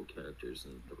pre-sequel characters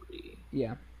in 3?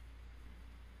 Yeah.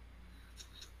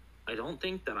 I don't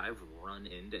think that I've run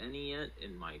into any yet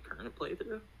in my current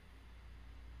playthrough.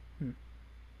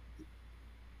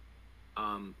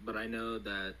 But I know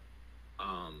that,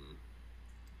 I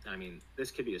mean, this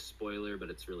could be a spoiler,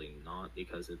 but it's really not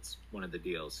because it's one of the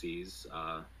DLCs.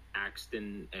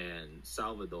 Axton and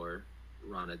Salvador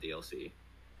run a DLC.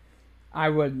 I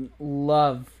would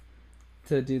love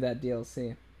to do that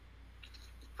DLC.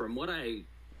 From what I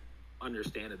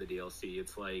understand of the DLC,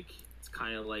 it's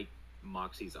kind of like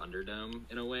Moxie's Underdome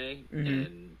in a way,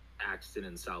 and Axton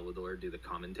and Salvador do the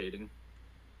commentating.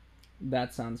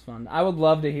 That sounds fun. I would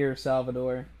love to hear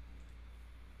Salvador.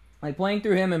 Like, playing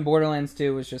through him in Borderlands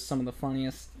 2 was just some of the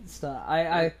funniest stuff.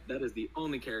 That is the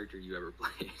only character you ever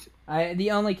played.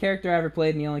 The only character I ever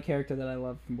played, and the only character that I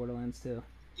love from Borderlands 2.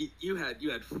 You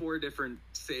had 4 different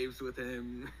saves with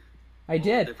him. I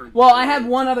did. Well, I had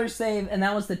one other save, and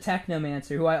that was the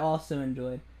Technomancer, who I also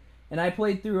enjoyed. And I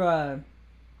played through,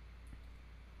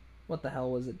 what the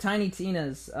hell was it? Tiny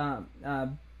Tina's,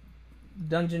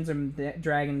 Dungeons and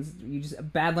Dragons,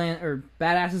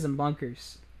 Badasses and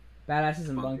Bunkers. Badasses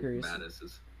and Bunkers.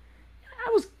 Badasses.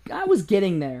 I was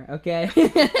getting there, okay?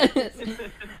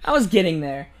 I was getting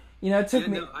there. It took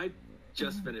me... No, I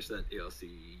just finished that DLC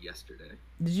yesterday.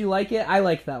 Did you like it? I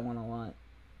liked that one a lot.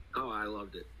 Oh, I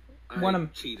loved it. I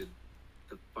cheated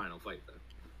the final fight, though.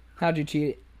 How'd you cheat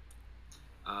it?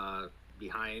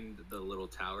 Behind the little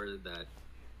tower that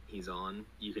he's on,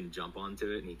 you can jump onto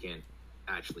it, and he can't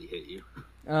actually hit you.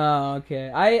 Oh,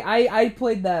 okay. I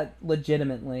played that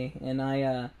legitimately,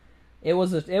 and it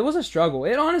was a struggle.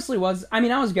 It honestly was. I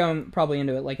mean, I was going probably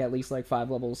into it at least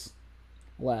 5 levels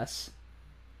less.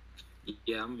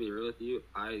 Yeah, I'm gonna be real with you.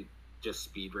 I just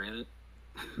speed ran it.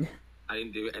 I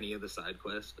didn't do any of the side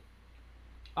quests.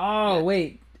 Oh, yeah.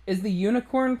 Wait. Is the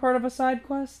unicorn part of a side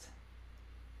quest?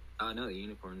 No, the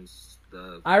unicorn's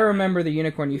the... I remember the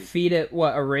unicorn. You feed it,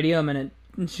 iridium, and it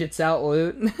shits out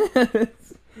loot?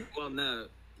 Well, no.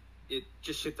 It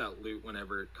just shits out loot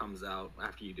whenever it comes out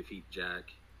after you defeat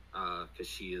Jack. Because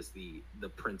she is the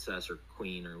princess or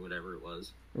queen or whatever it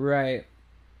was. Right.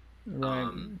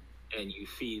 And you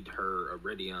feed her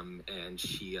iridium, and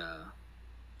she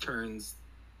turns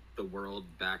the world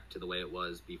back to the way it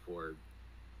was before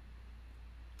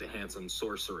the handsome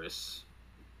sorceress.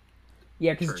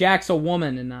 Yeah, because Jack's a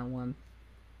woman in that one.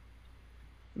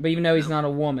 But even though he's not a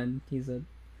woman, he's a...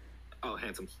 Oh,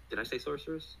 handsome. Did I say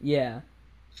sorceress? Yeah.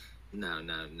 No.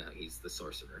 He's the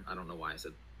sorcerer. I don't know why I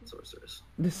said sorceress.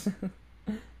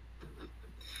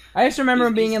 I just remember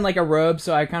him being in a robe,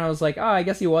 so I kind of was like, oh, I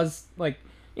guess he was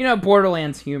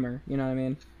Borderlands humor. You know what I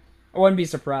mean? I wouldn't be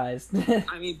surprised.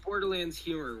 I mean, Borderlands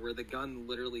humor, where the gun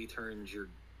literally turns your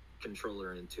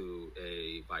controller into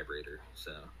a vibrator.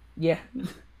 So yeah.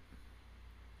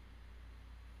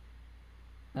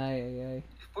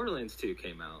 If Borderlands 2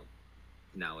 came out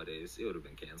nowadays, it would have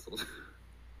been canceled.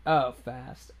 Oh,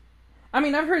 fast. I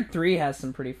mean, I've heard 3 has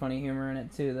some pretty funny humor in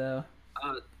it too, though.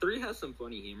 3 has some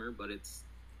funny humor, but it's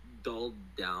dulled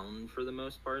down for the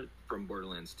most part from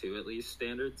Borderlands 2 at least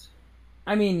standards.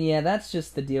 I mean, yeah, that's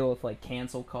just the deal with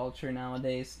cancel culture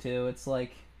nowadays too. It's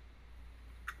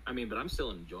I mean, but I'm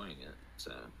still enjoying it,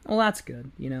 so. Well, that's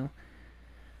good,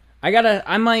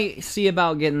 I might see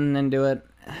about getting into it,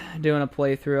 doing a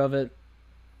playthrough of it.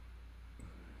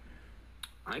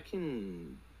 I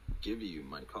can give you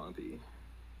my copy.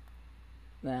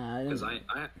 Nah, because I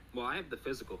have the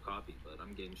physical copy, but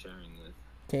I'm game sharing with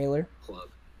Taylor Club.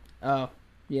 Oh,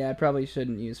 yeah, I probably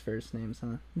shouldn't use first names,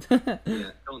 huh?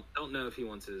 Yeah, don't know if he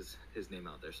wants his name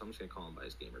out there, so I'm just gonna call him by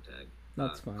his gamer tag.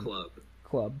 That's fine.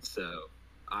 Club. So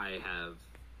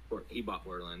he bought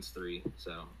Borderlands 3,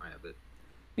 so I have it.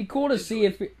 Be cool to see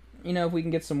if we can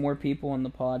get some more people on the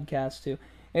podcast too.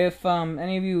 If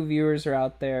any of you viewers are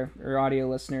out there or audio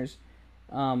listeners,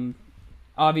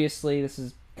 Obviously, this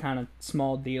is kind of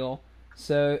small deal.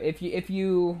 So if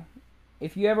you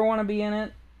ever want to be in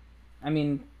it, I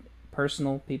mean,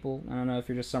 personal people. I don't know if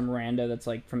you're just some rando that's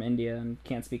like from India and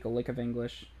can't speak a lick of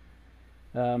English.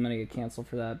 I'm gonna get canceled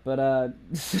for that. But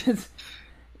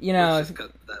you know, let's just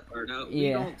cut that part out.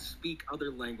 Yeah. We don't speak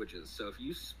other languages, so if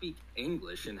you speak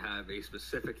English and have a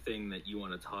specific thing that you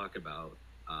want to talk about,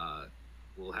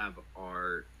 we'll have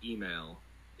our email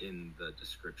in the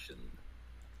description.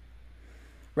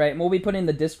 Right, and we'll be putting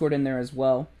the Discord in there as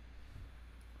well.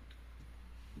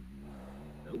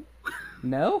 No.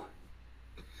 No?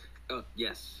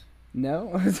 Yes.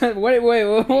 No? Wait,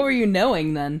 what were you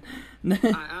knowing then?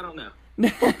 I don't know.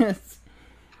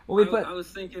 Well, I was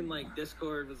thinking like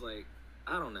Discord was like,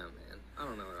 I don't know, man. I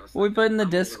don't know what I was we thinking. put in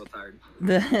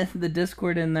the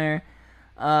Discord in there.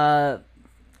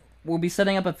 We'll be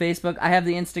setting up a Facebook. I have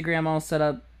the Instagram all set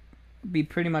up. Be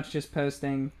pretty much just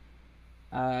posting.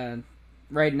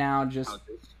 Right now, just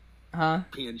Couches. huh?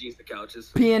 PNGs to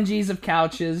couches. PNGs of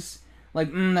couches. Like,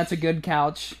 that's a good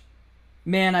couch.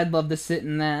 Man, I'd love to sit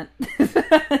in that.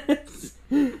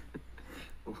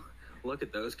 Look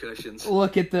at those cushions.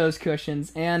 Look at those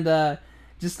cushions. And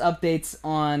just updates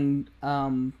on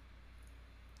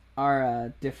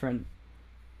our different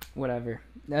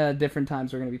different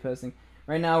times we're going to be posting.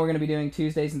 Right now we're going to be doing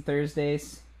Tuesdays and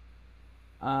Thursdays.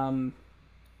 We're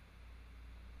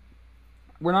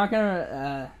not going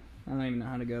to... I don't even know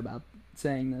how to go about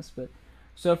saying this, but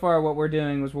so far what we're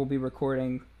doing was we'll be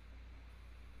recording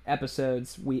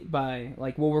episodes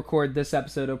we'll record this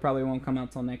episode. It probably won't come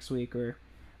out till next week, or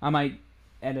I might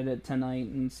edit it tonight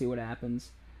and see what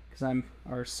happens, because I'm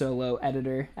our solo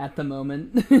editor at the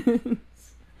moment.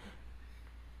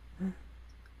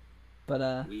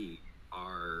 But we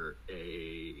are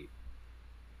a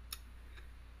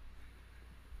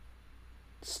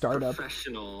startup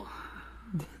professional.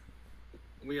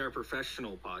 We are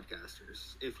professional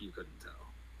podcasters, if you couldn't tell.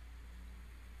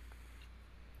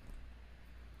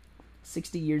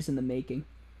 60 years in the making.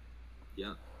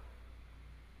 Yeah.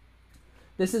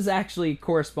 This is actually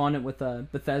correspondent with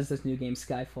Bethesda's new game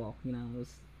Skyfall. You know,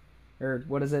 or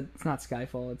what is it? It's not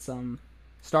Skyfall. It's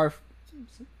Star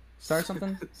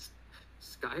something.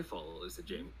 Skyfall is a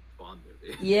James Bond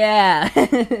movie. Yeah.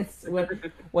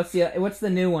 What's the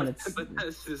new one? It's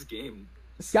Bethesda's game.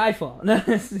 Skyfall. No,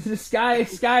 it's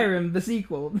Skyrim, the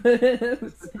sequel.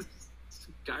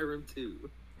 Skyrim 2.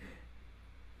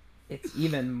 It's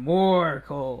even more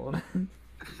cold.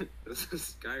 This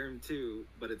is Skyrim 2,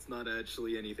 but it's not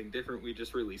actually anything different. We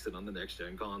just release it on the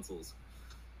next-gen consoles.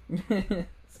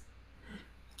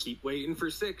 Keep waiting for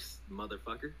 6,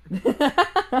 motherfucker.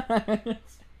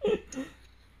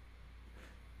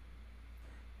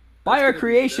 Buy our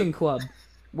Creation Club.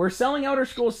 We're selling Elder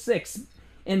Scrolls 6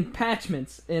 in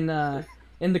patchments in the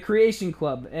Creation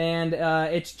Club, and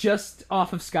it's just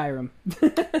off of Skyrim.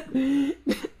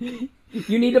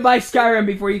 You need to buy Skyrim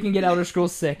before you can get Elder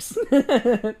Scrolls 6.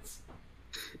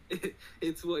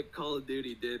 It's what Call of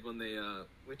Duty did when they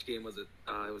which game was it?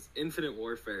 It was Infinite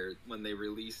Warfare when they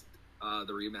released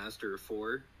the remaster of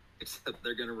 4. Except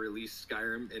they're gonna release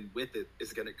Skyrim, and with it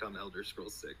is gonna come Elder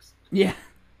Scrolls 6. Yeah.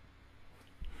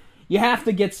 You have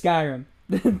to get Skyrim.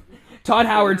 Todd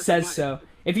Howard says so.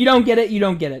 If you don't get it, you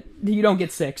don't get it. You don't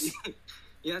get 6.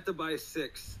 You have to buy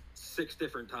 6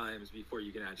 different times before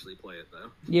you can actually play it, though.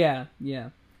 Yeah.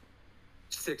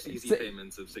 6 easy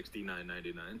payments of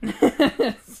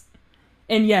 $69.99.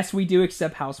 And yes, we do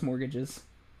accept house mortgages.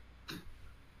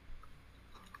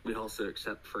 We also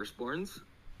accept firstborns.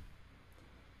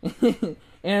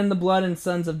 And the blood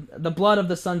of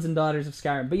the sons and daughters of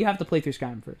Skyrim. But you have to play through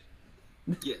Skyrim first.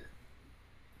 Yeah.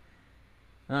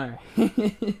 Alright.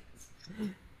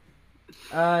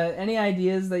 Any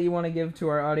ideas that you want to give to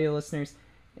our audio listeners?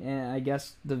 And I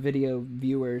guess the video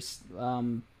viewers.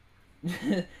 Love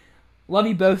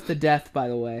you both to death, by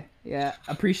the way. Yeah,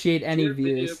 appreciate any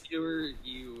views. If you're a video viewer,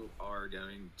 you are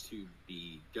going to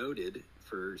be goated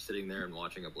for sitting there and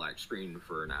watching a black screen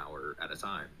for an hour at a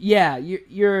time. Yeah,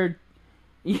 you're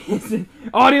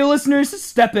audio listeners,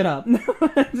 step it up.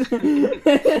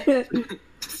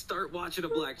 Start watching a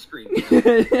black screen.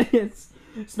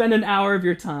 Spend an hour of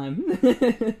your time.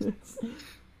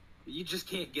 You just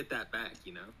can't get that back,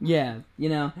 you know? Yeah, you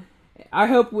know. I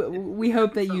hope we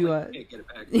hope that you can't get it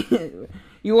back.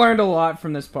 you learned a lot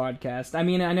from this podcast. I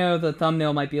mean, I know the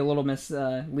thumbnail might be a little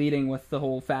misleading with the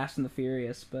whole Fast and the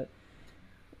Furious, but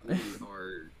we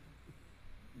are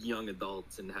young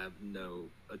adults and have no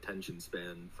attention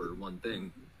span for one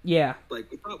thing. Yeah.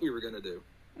 Like we thought we were gonna do.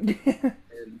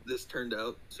 And this turned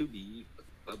out to be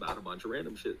about a bunch of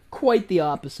random shit. Quite the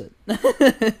opposite.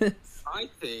 I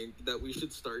think that we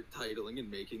should start titling and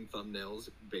making thumbnails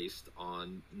based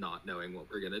on not knowing what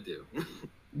we're gonna do.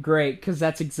 Great, because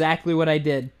that's exactly what I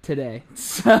did today.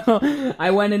 So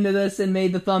I went into this and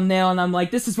made the thumbnail, and I'm like,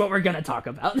 this is what we're gonna talk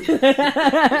about. And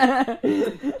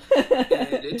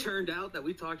it turned out that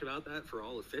we talked about that for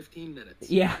all of 15 minutes.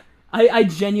 Yeah, I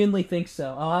genuinely think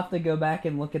so. I'll have to go back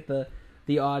and look at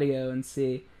the audio and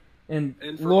see. And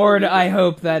Lord, I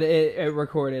hope that it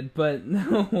recorded, but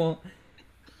no.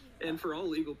 And for all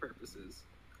legal purposes,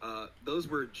 those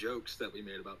were jokes that we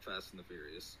made about Fast and the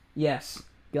Furious. Yes.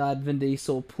 God, Vin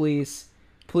Diesel, please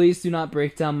do not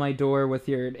break down my door with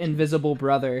your invisible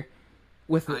brother.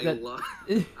 I love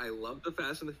the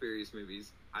Fast and the Furious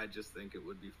movies. I just think it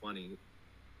would be funny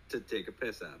to take a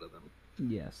piss out of them.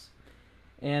 Yes.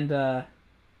 And,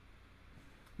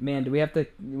 man, do we have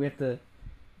to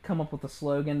come up with a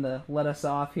slogan to let us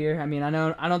off here? I mean, I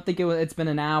don't think it's been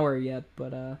an hour yet,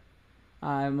 but,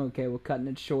 I'm okay with cutting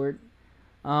it short.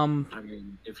 I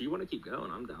mean, if you want to keep going,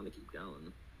 I'm down to keep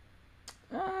going.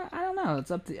 I don't know.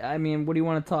 It's up to. I mean, what do you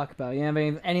want to talk about? You have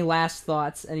any last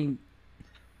thoughts?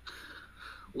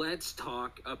 Let's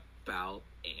talk about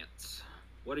ants.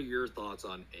 What are your thoughts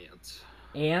on ants?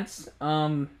 Ants?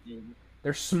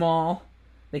 They're small.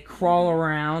 They crawl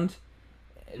around.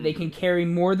 They can carry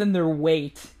more than their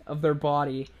weight of their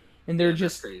body, and they're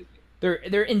just crazy.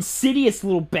 They're insidious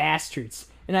little bastards.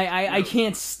 And I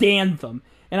can't stand them.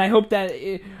 And I hope that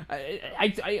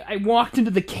I walked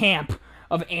into the camp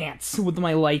of ants with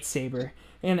my lightsaber,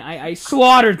 and I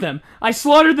slaughtered them. I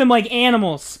slaughtered them like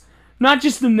animals, not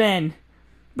just the men,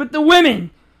 but the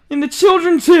women and the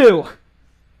children too.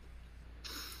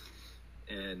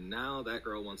 And now that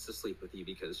girl wants to sleep with you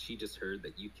because she just heard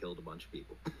that you killed a bunch of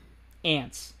people.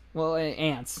 Ants. Well,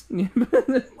 ants.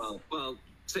 well,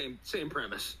 same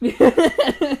premise.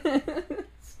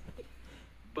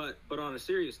 But on a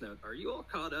serious note, are you all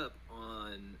caught up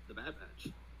on The Bad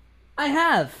Batch? I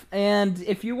have, and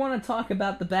if you want to talk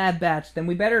about The Bad Batch, then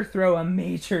we better throw a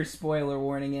major spoiler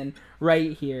warning in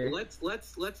right here. Let's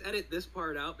edit this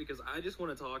part out because I just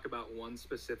want to talk about one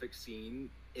specific scene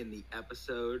in the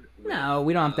episode. No,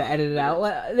 we don't have to edit it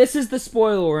out. This is the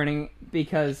spoiler warning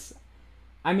because,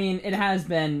 I mean, it has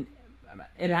been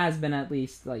at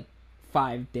least like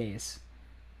 5 days.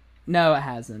 No, it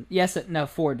hasn't.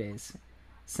 4 days.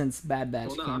 Since Bad Batch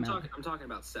came out. I'm talking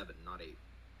about 7, not 8.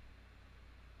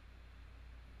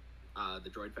 The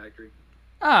Droid Factory.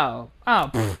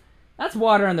 That's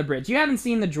water on the bridge. You haven't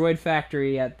seen the Droid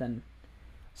Factory yet, then.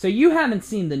 So you haven't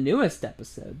seen the newest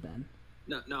episode, then?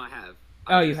 No, I have.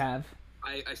 You have?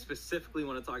 I specifically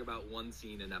want to talk about one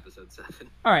scene in episode 7.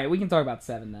 All right, we can talk about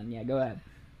 7 then. Yeah, go ahead.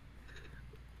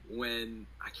 When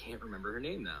I can't remember her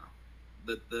name now.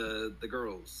 The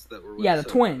girls that were with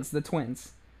the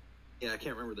twins. Yeah, I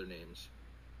can't remember their names.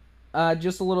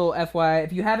 Just a little FYI,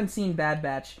 if you haven't seen Bad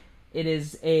Batch, it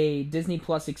is a Disney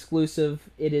Plus exclusive.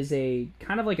 It is a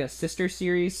kind of like a sister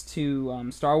series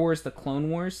to Star Wars: The Clone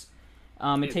Wars.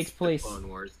 It takes place. The Clone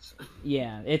Wars.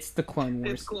 Yeah, it's the Clone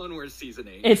Wars. It's Clone Wars season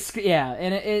 8.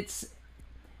 It's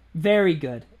very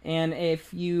good. And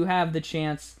if you have the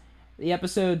chance, the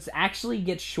episodes actually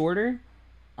get shorter,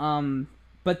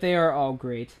 but they are all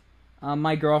great.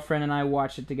 My girlfriend and I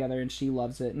watch it together, and she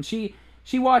loves it. And she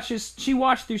watched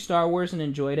through Star Wars and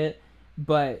enjoyed it,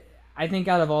 but I think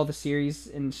out of all the series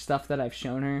and stuff that I've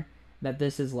shown her, that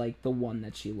this is like the one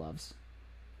that she loves.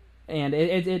 And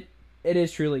it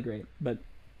is truly great. But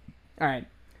all right,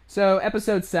 so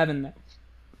episode 7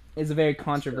 is a very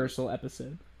controversial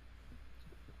episode.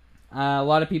 A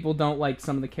lot of people don't like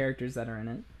some of the characters that are in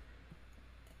it.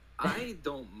 I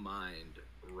don't mind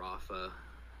Rafa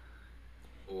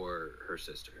or her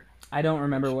sister. I don't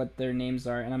remember what their names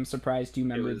are, and I'm surprised you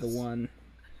remembered the one.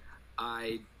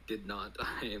 I did not.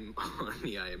 I am on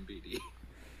the IMDb.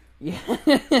 Yeah.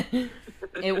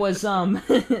 It was,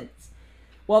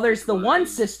 well, there's the one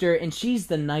sister, and she's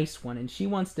the nice one, and she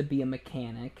wants to be a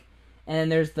mechanic. And then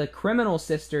there's the criminal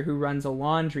sister who runs a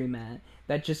laundromat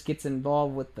that just gets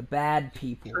involved with the bad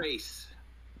people. Trace.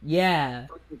 Yeah.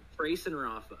 Trace and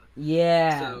Rafa.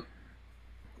 Yeah. So,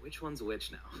 which one's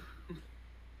which now?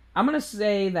 I'm gonna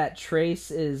say that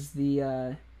Trace is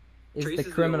the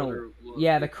criminal.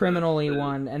 The criminal-y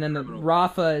one, and then the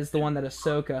Rafa is the one that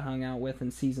Ahsoka hung out with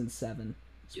in season 7.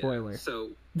 Spoiler. Yeah,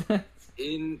 so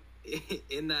in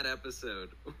that episode,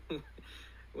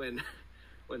 when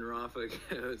Rafa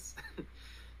goes,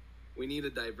 "We need a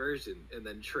diversion," and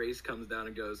then Trace comes down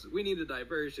and goes, "We need a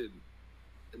diversion."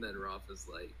 And then Rafa's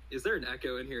like, "Is there an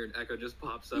Echo in here?" And Echo just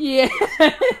pops up. Yeah.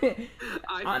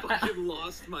 I fucking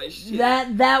lost my shit.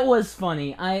 That was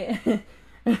funny.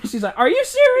 She's like, "Are you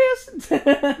serious?"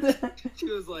 She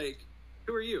was like,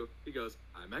 "Who are you?" He goes,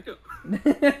 "I'm Echo."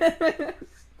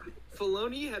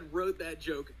 Filoni had wrote that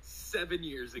joke 7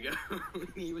 years ago.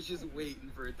 He was just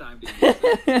waiting for a time to use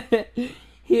it.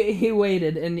 he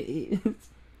waited, and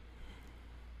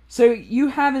so you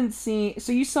haven't seen.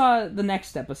 So you saw the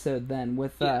next episode then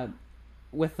with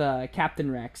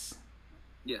Captain Rex.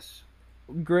 Yes.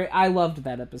 Great. I loved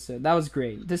that episode. That was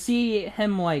great to see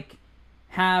him like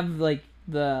have like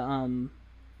the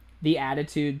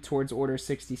attitude towards Order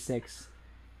 66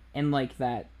 and like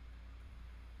that.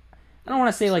 I don't want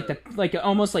to say like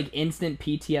almost like instant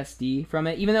PTSD from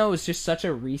it, even though it was just such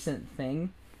a recent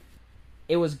thing.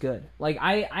 It was good. Like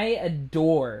I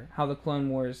adore how the Clone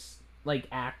Wars like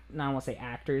I don't want to say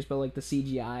actors, but like the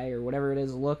CGI or whatever it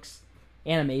is looks,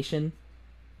 animation,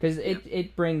 because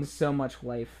it brings so much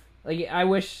life. Like I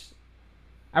wish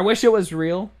it was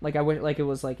real. Like I wish like it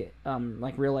was like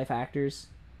real life actors,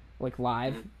 like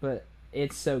live. But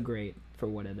it's so great for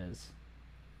what it is.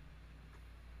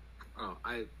 Oh,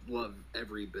 I love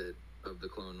every bit of the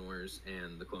Clone Wars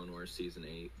and the Clone Wars Season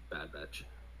 8 Bad Batch.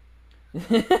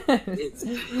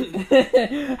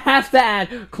 Have to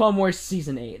add Clone Wars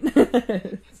Season 8.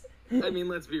 I mean,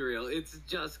 let's be real. It's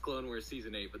just Clone Wars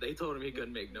Season 8, but they told him he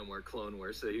couldn't make no more Clone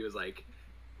Wars, so he was like,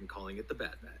 I'm calling it the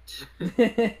Bad Batch.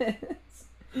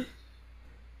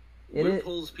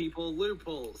 Loopholes, people,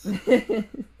 loopholes.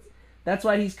 That's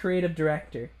why he's creative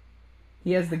director.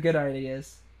 He has the good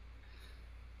ideas.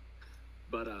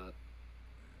 But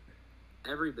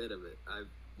every bit of it, I've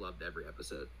loved every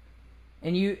episode.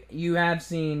 And you have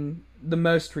seen the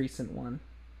most recent one.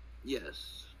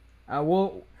 Yes.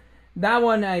 Well, that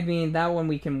one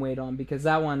we can wait on, because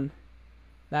that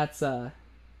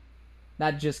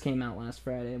just came out last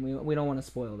Friday, and we don't want to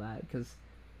spoil that, because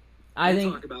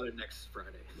we'll talk about it next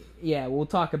Friday. Yeah, we'll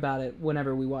talk about it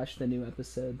whenever we watch the new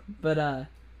episode. But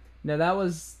no, that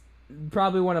was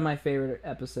probably one of my favorite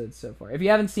episodes so far. If you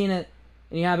haven't seen it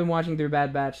and you have been watching through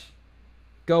Bad Batch,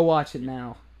 go watch it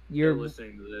now. You're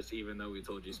listening to this, even though we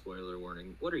told you spoiler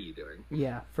warning. What are you doing?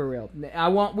 Yeah, for real.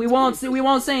 We won't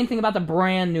say anything about the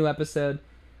brand new episode,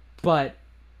 but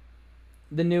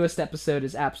the newest episode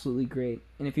is absolutely great.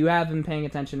 And if you have been paying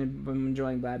attention and been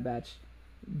enjoying Bad Batch,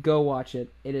 go watch it.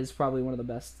 It is probably one of the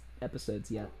best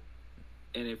episodes yet.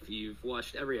 And if you've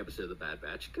watched every episode of the Bad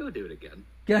Batch, go do it again.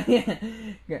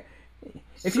 Yeah.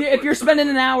 If you're spending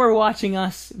an hour watching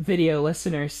us, video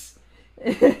listeners,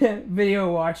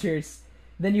 video watchers,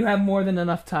 then you have more than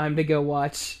enough time to go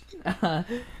watch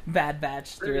Bad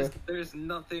Batch through. There's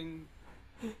nothing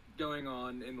going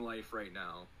on in life right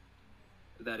now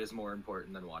that is more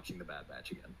important than watching the Bad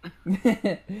Batch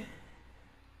again.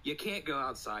 You can't go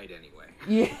outside anyway.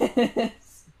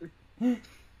 Yes.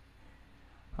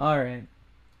 All right.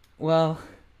 Well,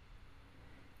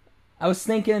 I was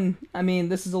thinking,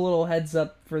 this is a little heads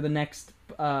up for the next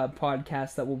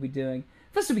podcast that we'll be doing.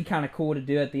 This would be kind of cool to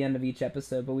do at the end of each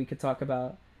episode, but we could talk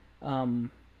about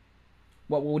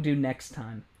what we'll do next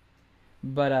time.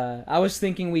 But I was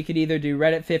thinking we could either do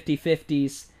Reddit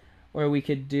 50/50s or we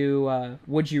could do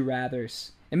Would You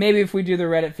Rathers. And maybe if we do the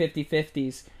Reddit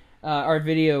 50/50s, our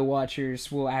video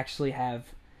watchers will actually have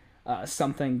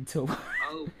something to...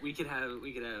 Oh, we could have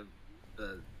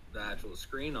the actual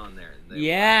screen on there. And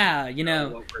yeah,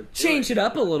 change it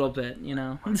up a little bit,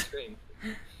 On screen.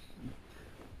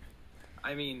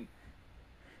 I mean,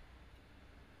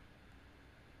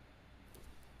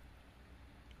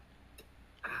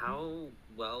 how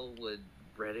well would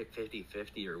Reddit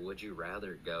 50/50 or Would You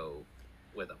Rather go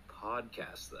with a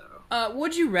podcast, though?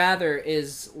 Would You Rather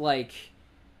is like...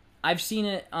 I've seen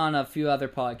it on a few other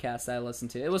podcasts that I listened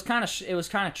to. It was kind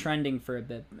of trending for a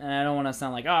bit, and I don't want to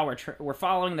sound like we're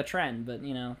following the trend, but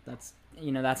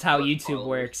that's how YouTube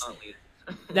works.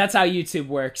 That's how YouTube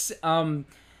works.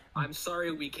 I'm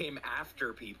sorry we came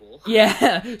after people.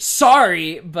 Yeah,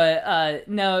 sorry, but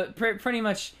no, pretty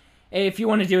much. If you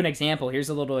want to do an example, here's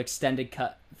a little extended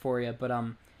cut for you. But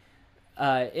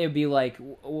it'd be like,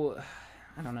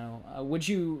 I don't know. Would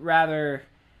you rather?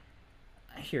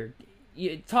 Here.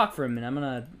 Talk for a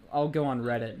minute. I'll go on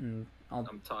Reddit and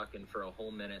I'm talking for a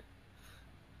whole minute.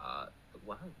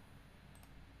 Wow.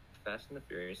 Fast and the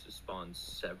Furious has spawned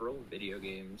several video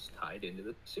games tied into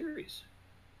the series.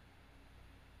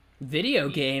 Video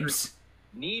games?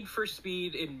 Need for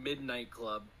Speed and Midnight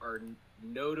Club are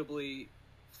notably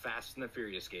Fast and the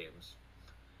Furious games.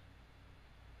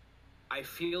 I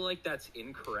feel like that's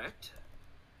incorrect.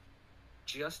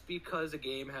 Just because a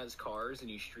game has cars and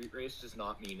you street race does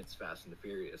not mean it's Fast and the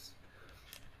Furious.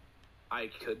 I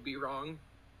could be wrong,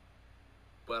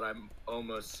 but I'm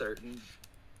almost certain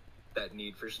that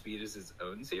Need for Speed is its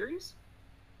own series.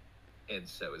 and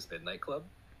so is Midnight Club.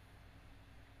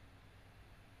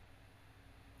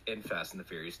 And Fast and the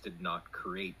Furious did not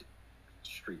create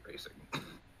street racing.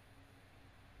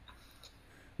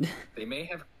 They may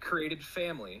have created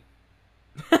family,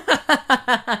 but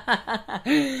I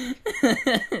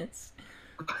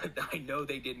know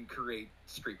they didn't create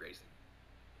street racing.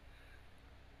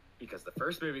 Because the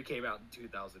first movie came out in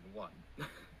 2001.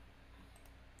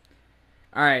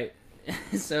 Alright,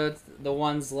 so it's the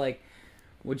ones like,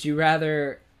 would you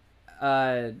rather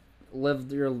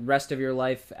live your rest of your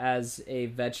life as a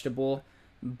vegetable,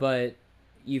 but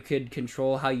you could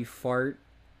control how you fart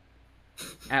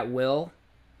at will?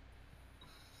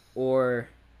 Or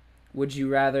would you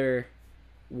rather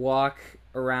walk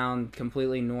around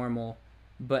completely normal,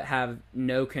 but have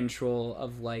no control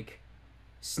of, like,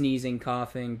 sneezing,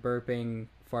 coughing, burping,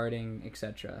 farting,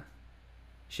 etc.?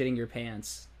 Shitting your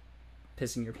pants.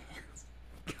 Pissing your pants.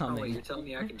 Oh, wait, you're telling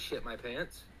me I can shit my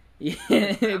pants?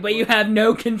 Yeah, but you have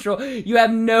no control. You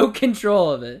have no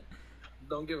control of it.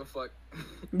 Don't give a fuck.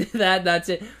 That's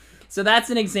it. So that's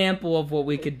an example of what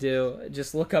we could do.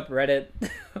 Just look up Reddit.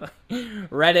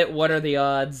 Reddit, what are the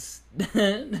odds?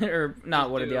 Or not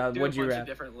what are the odds, would you rather?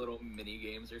 Different little mini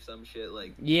games or some shit,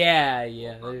 like... Yeah.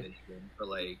 For,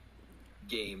 like,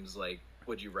 games like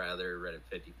Would You Rather, Reddit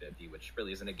 50/50, which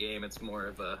really isn't a game, it's more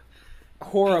of a...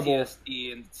 horrible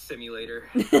PTSD and simulator.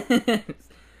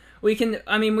 we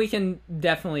can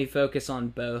definitely focus on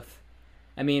both.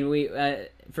 I mean, we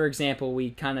for example,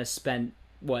 we kind of spent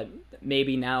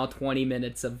maybe now 20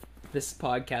 minutes of this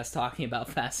podcast talking about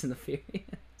Fast and the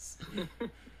Furious.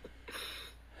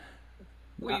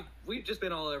 We've just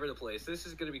been all over the place. This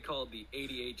is going to be called the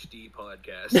ADHD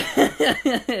podcast.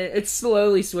 It's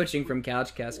slowly switching from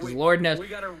CouchCast because Lord knows we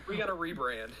gotta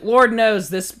rebrand. Lord knows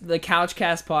the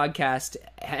CouchCast podcast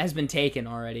has been taken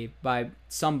already by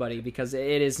somebody because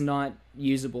it is not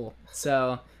usable.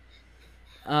 So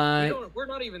we're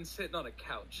not even sitting on a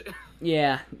couch.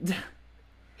 Yeah.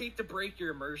 Hate to break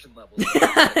your immersion levels.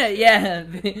 yeah,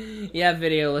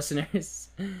 video listeners.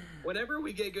 Whenever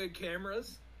we get good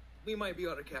cameras, we might be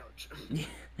on a couch.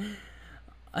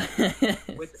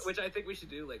 which I think we should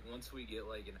do, like, once we get,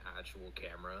 like, an actual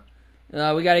camera.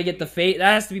 We gotta get the face.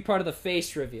 That has to be part of the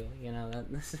face reveal, you know.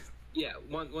 Yeah,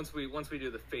 once we do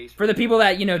the face for the people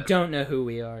that, you know, don't know who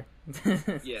we are.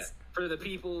 Yeah, for the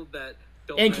people that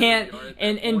don't and know can't who we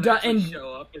are, and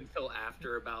show up until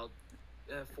after about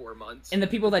 4 months. And the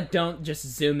people that don't just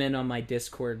zoom in on my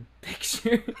Discord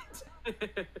picture.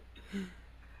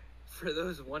 For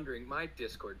those wondering, my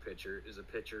Discord picture is a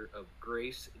picture of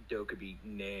Grace Dokkaby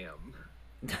Nam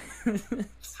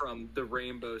from the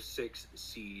Rainbow Six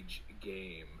Siege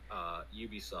game.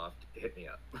 Ubisoft, hit me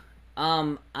up.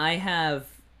 I have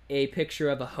a picture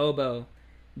of a hobo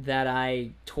that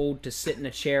I told to sit in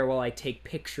a chair while I take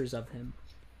pictures of him.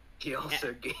 He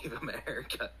also gave him a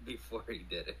haircut before he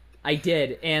did it. I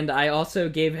did, and I also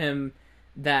gave him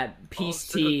that peace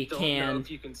tea can. Don't know if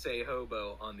you can say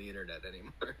hobo on the internet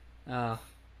anymore.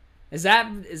 Is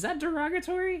that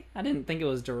derogatory? I didn't think it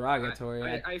was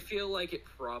derogatory. I feel like it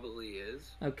probably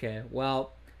is. Okay,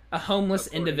 well, a homeless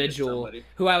individual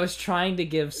who I was trying to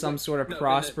give some sort of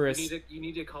prosperous... You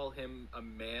need to call him a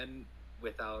man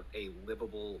without a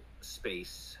livable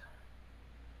space.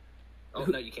 Oh,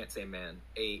 no, you can't say man.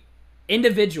 An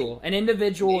individual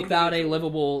without a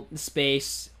livable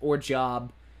space or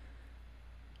job,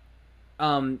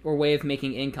 or way of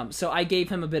making income. So I gave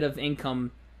him a bit of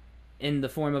income in the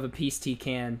form of a peace tea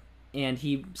can, and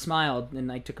he smiled,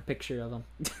 and I took a picture of him.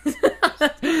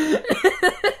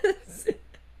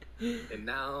 And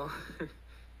now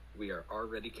we are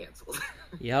already canceled.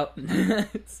 Yep.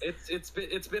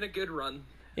 It's been a good run.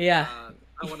 Yeah.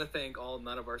 I want to thank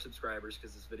none of our subscribers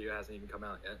because this video hasn't even come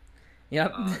out yet.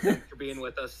 Yep. Thanks for being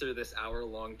with us through this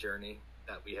hour-long journey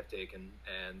that we have taken,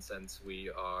 and since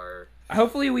we are...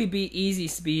 Hopefully we beat easy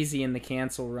speasy in the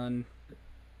cancel run.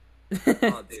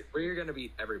 Dude, we're gonna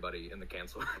beat everybody in the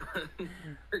cancel run.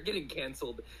 We're getting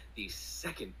canceled the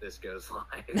second this goes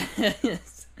live.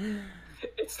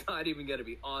 It's not even gonna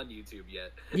be on YouTube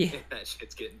yet. Yeah. That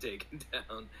shit's getting taken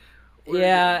down.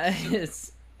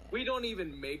 We don't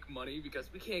even make money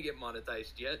because we can't get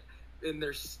monetized yet, and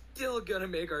they're still gonna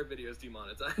make our videos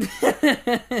demonetized.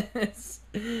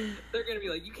 They're gonna be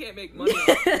like, you can't make money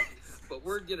on this, but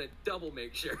we're gonna double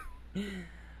make sure.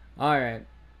 Alright.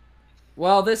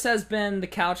 Well, this has been the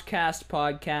CouchCast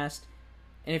podcast,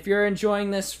 and if you're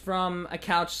enjoying this from a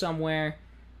couch somewhere,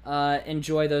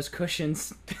 enjoy those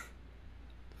cushions.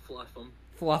 Fluff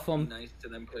them. Be nice to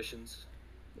them cushions.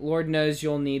 Lord knows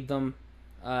you'll need them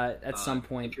at some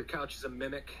point. If your couch is a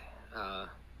mimic,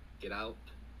 get out.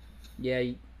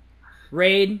 Yeah.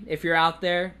 Raid, if you're out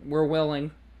there, we're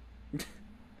willing.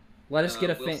 Let us get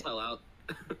a We'll sell out.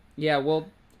 Yeah, well...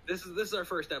 This is our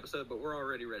first episode, but we're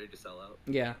already ready to sell out.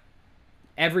 Yeah.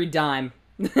 Every dime.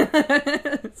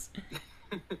 If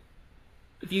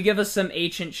you give us some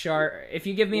ancient shard... If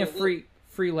you give me a free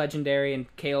legendary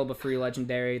and Caleb a free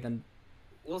legendary, then...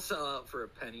 We'll sell out for a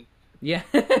penny. Yeah.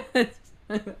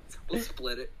 We'll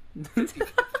split it. 50-50.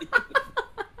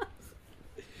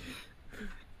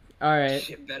 Alright.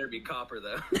 Shit better be copper,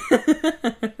 though.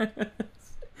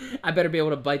 I better be able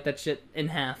to bite that shit in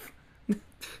half.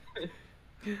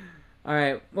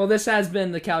 Alright, well, this has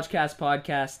been the CouchCast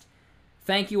podcast.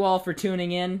 Thank you all for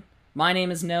tuning in. My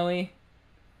name is Noe.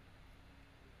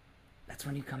 That's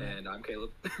when you come in. And I'm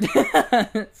Caleb.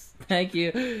 Thank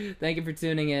you. Thank you for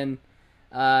tuning in.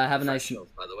 Have a nice show,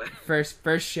 by the way.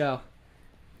 First show.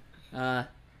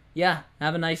 Yeah,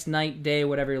 have a nice night, day,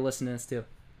 whatever you're listening to.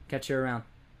 Catch you around.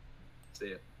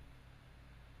 See ya.